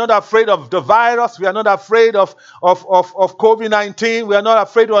 We are not afraid of the virus. We are not afraid of COVID-19. We are not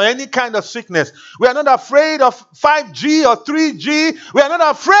afraid of any kind of sickness. We are not afraid of 5G or 3G. We are not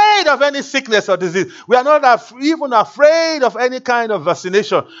afraid of any sickness or disease. We are not even afraid of any kind of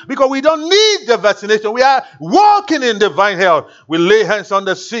vaccination because we don't need the vaccination. We are walking in divine health. We lay hands on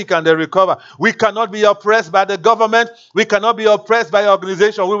the sick and they recover. We cannot be oppressed by the government. We cannot be oppressed by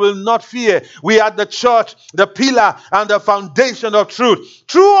organization. We will not fear. We are the church, the pillar and the foundation of truth.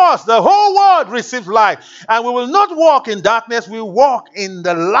 Through us, the whole world receives light. And we will not walk in darkness. We walk in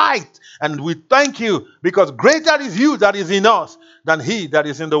the light. And we thank you because greater is you that is in us than he that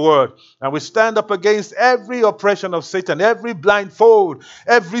is in the world. And we stand up against every oppression of Satan, every blindfold,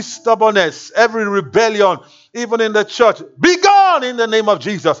 every stubbornness, every rebellion, even in the church. Be gone in the name of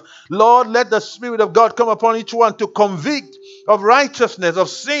Jesus. Lord, let the Spirit of God come upon each one to convict of righteousness, of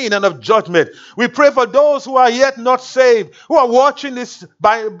sin, and of judgment. We pray for those who are yet not saved, who are watching this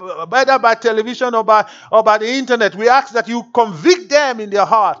either by television or by the internet. We ask that you convict them in their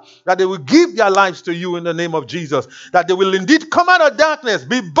heart, that they will give their lives to you in the name of Jesus, that they will indeed come out of darkness,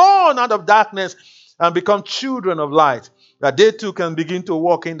 be born out of darkness, and become children of light, that they too can begin to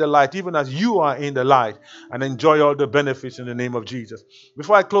walk in the light, even as you are in the light, and enjoy all the benefits in the name of Jesus.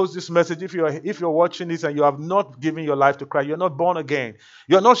 Before I close this message, if you're watching this and you have not given your life to Christ, you're not born again,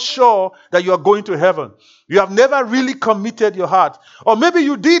 you're not sure that you are going to heaven, you have never really committed your heart, or maybe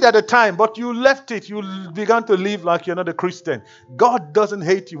you did at the time, but you left it, you began to live like you're not a Christian. God doesn't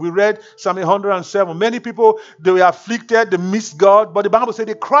hate you. We read Psalm 107. Many people, they were afflicted, they missed God, but the Bible said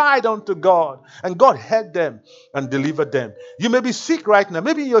they cried unto God, and God heard them and delivered them. You may be sick right now.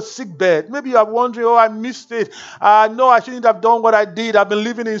 Maybe in your sick bed. Maybe you are wondering, I missed it. No, I shouldn't have done what I did. I've been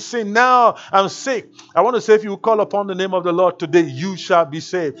living in sin. Now I'm sick. I want to say, if you call upon the name of the Lord today, you shall be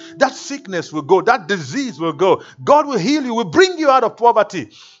saved. That sickness will go. That disease will go. God will heal you, will bring you out of poverty.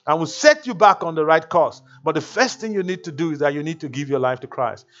 and will set you back on the right course. But the first thing you need to do is that you need to give your life to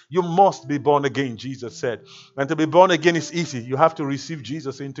Christ. You must be born again, Jesus said. And to be born again is easy. You have to receive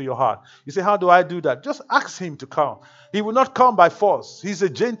Jesus into your heart. You say, how do I do that? Just ask him to come. He will not come by force. He's a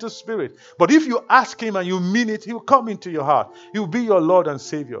gentle spirit. But if you ask him and you mean it, he will come into your heart. He will be your Lord and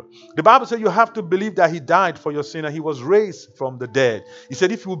Savior. The Bible says you have to believe that he died for your sin and he was raised from the dead. He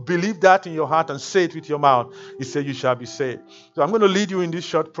said if you believe that in your heart and say it with your mouth, he said you shall be saved. So I'm going to lead you in this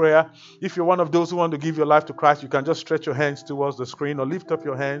short prayer. If you're one of those who want to give your life to Christ, you can just stretch your hands towards the screen or lift up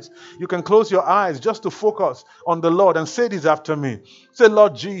your hands. You can close your eyes just to focus on the Lord and say this after me. Say,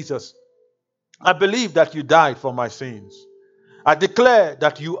 Lord Jesus, I believe that you died for my sins. I declare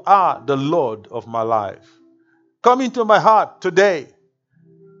that you are the Lord of my life. Come into my heart today.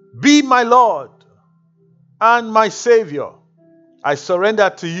 Be my Lord and my Savior. I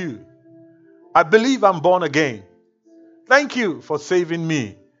surrender to you. I believe I'm born again. Thank you for saving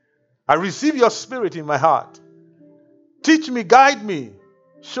me. I receive your spirit in my heart. Teach me, guide me.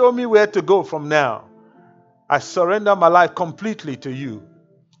 Show me where to go from now. I surrender my life completely to you.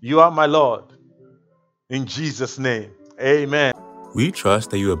 You are my Lord. In Jesus' name, amen. We trust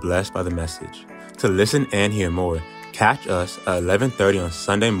that you are blessed by the message. To listen and hear more, catch us at 11:30 on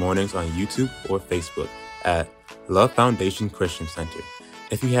Sunday mornings on YouTube or Facebook at Love Foundation Christian Center.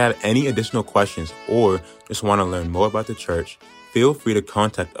 If you have any additional questions or just want to learn more about the church, feel free to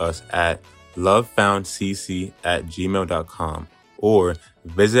contact us at lovefoundcc@gmail.com or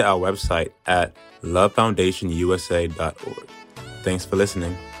visit our website at lovefoundationusa.org. Thanks for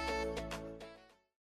listening.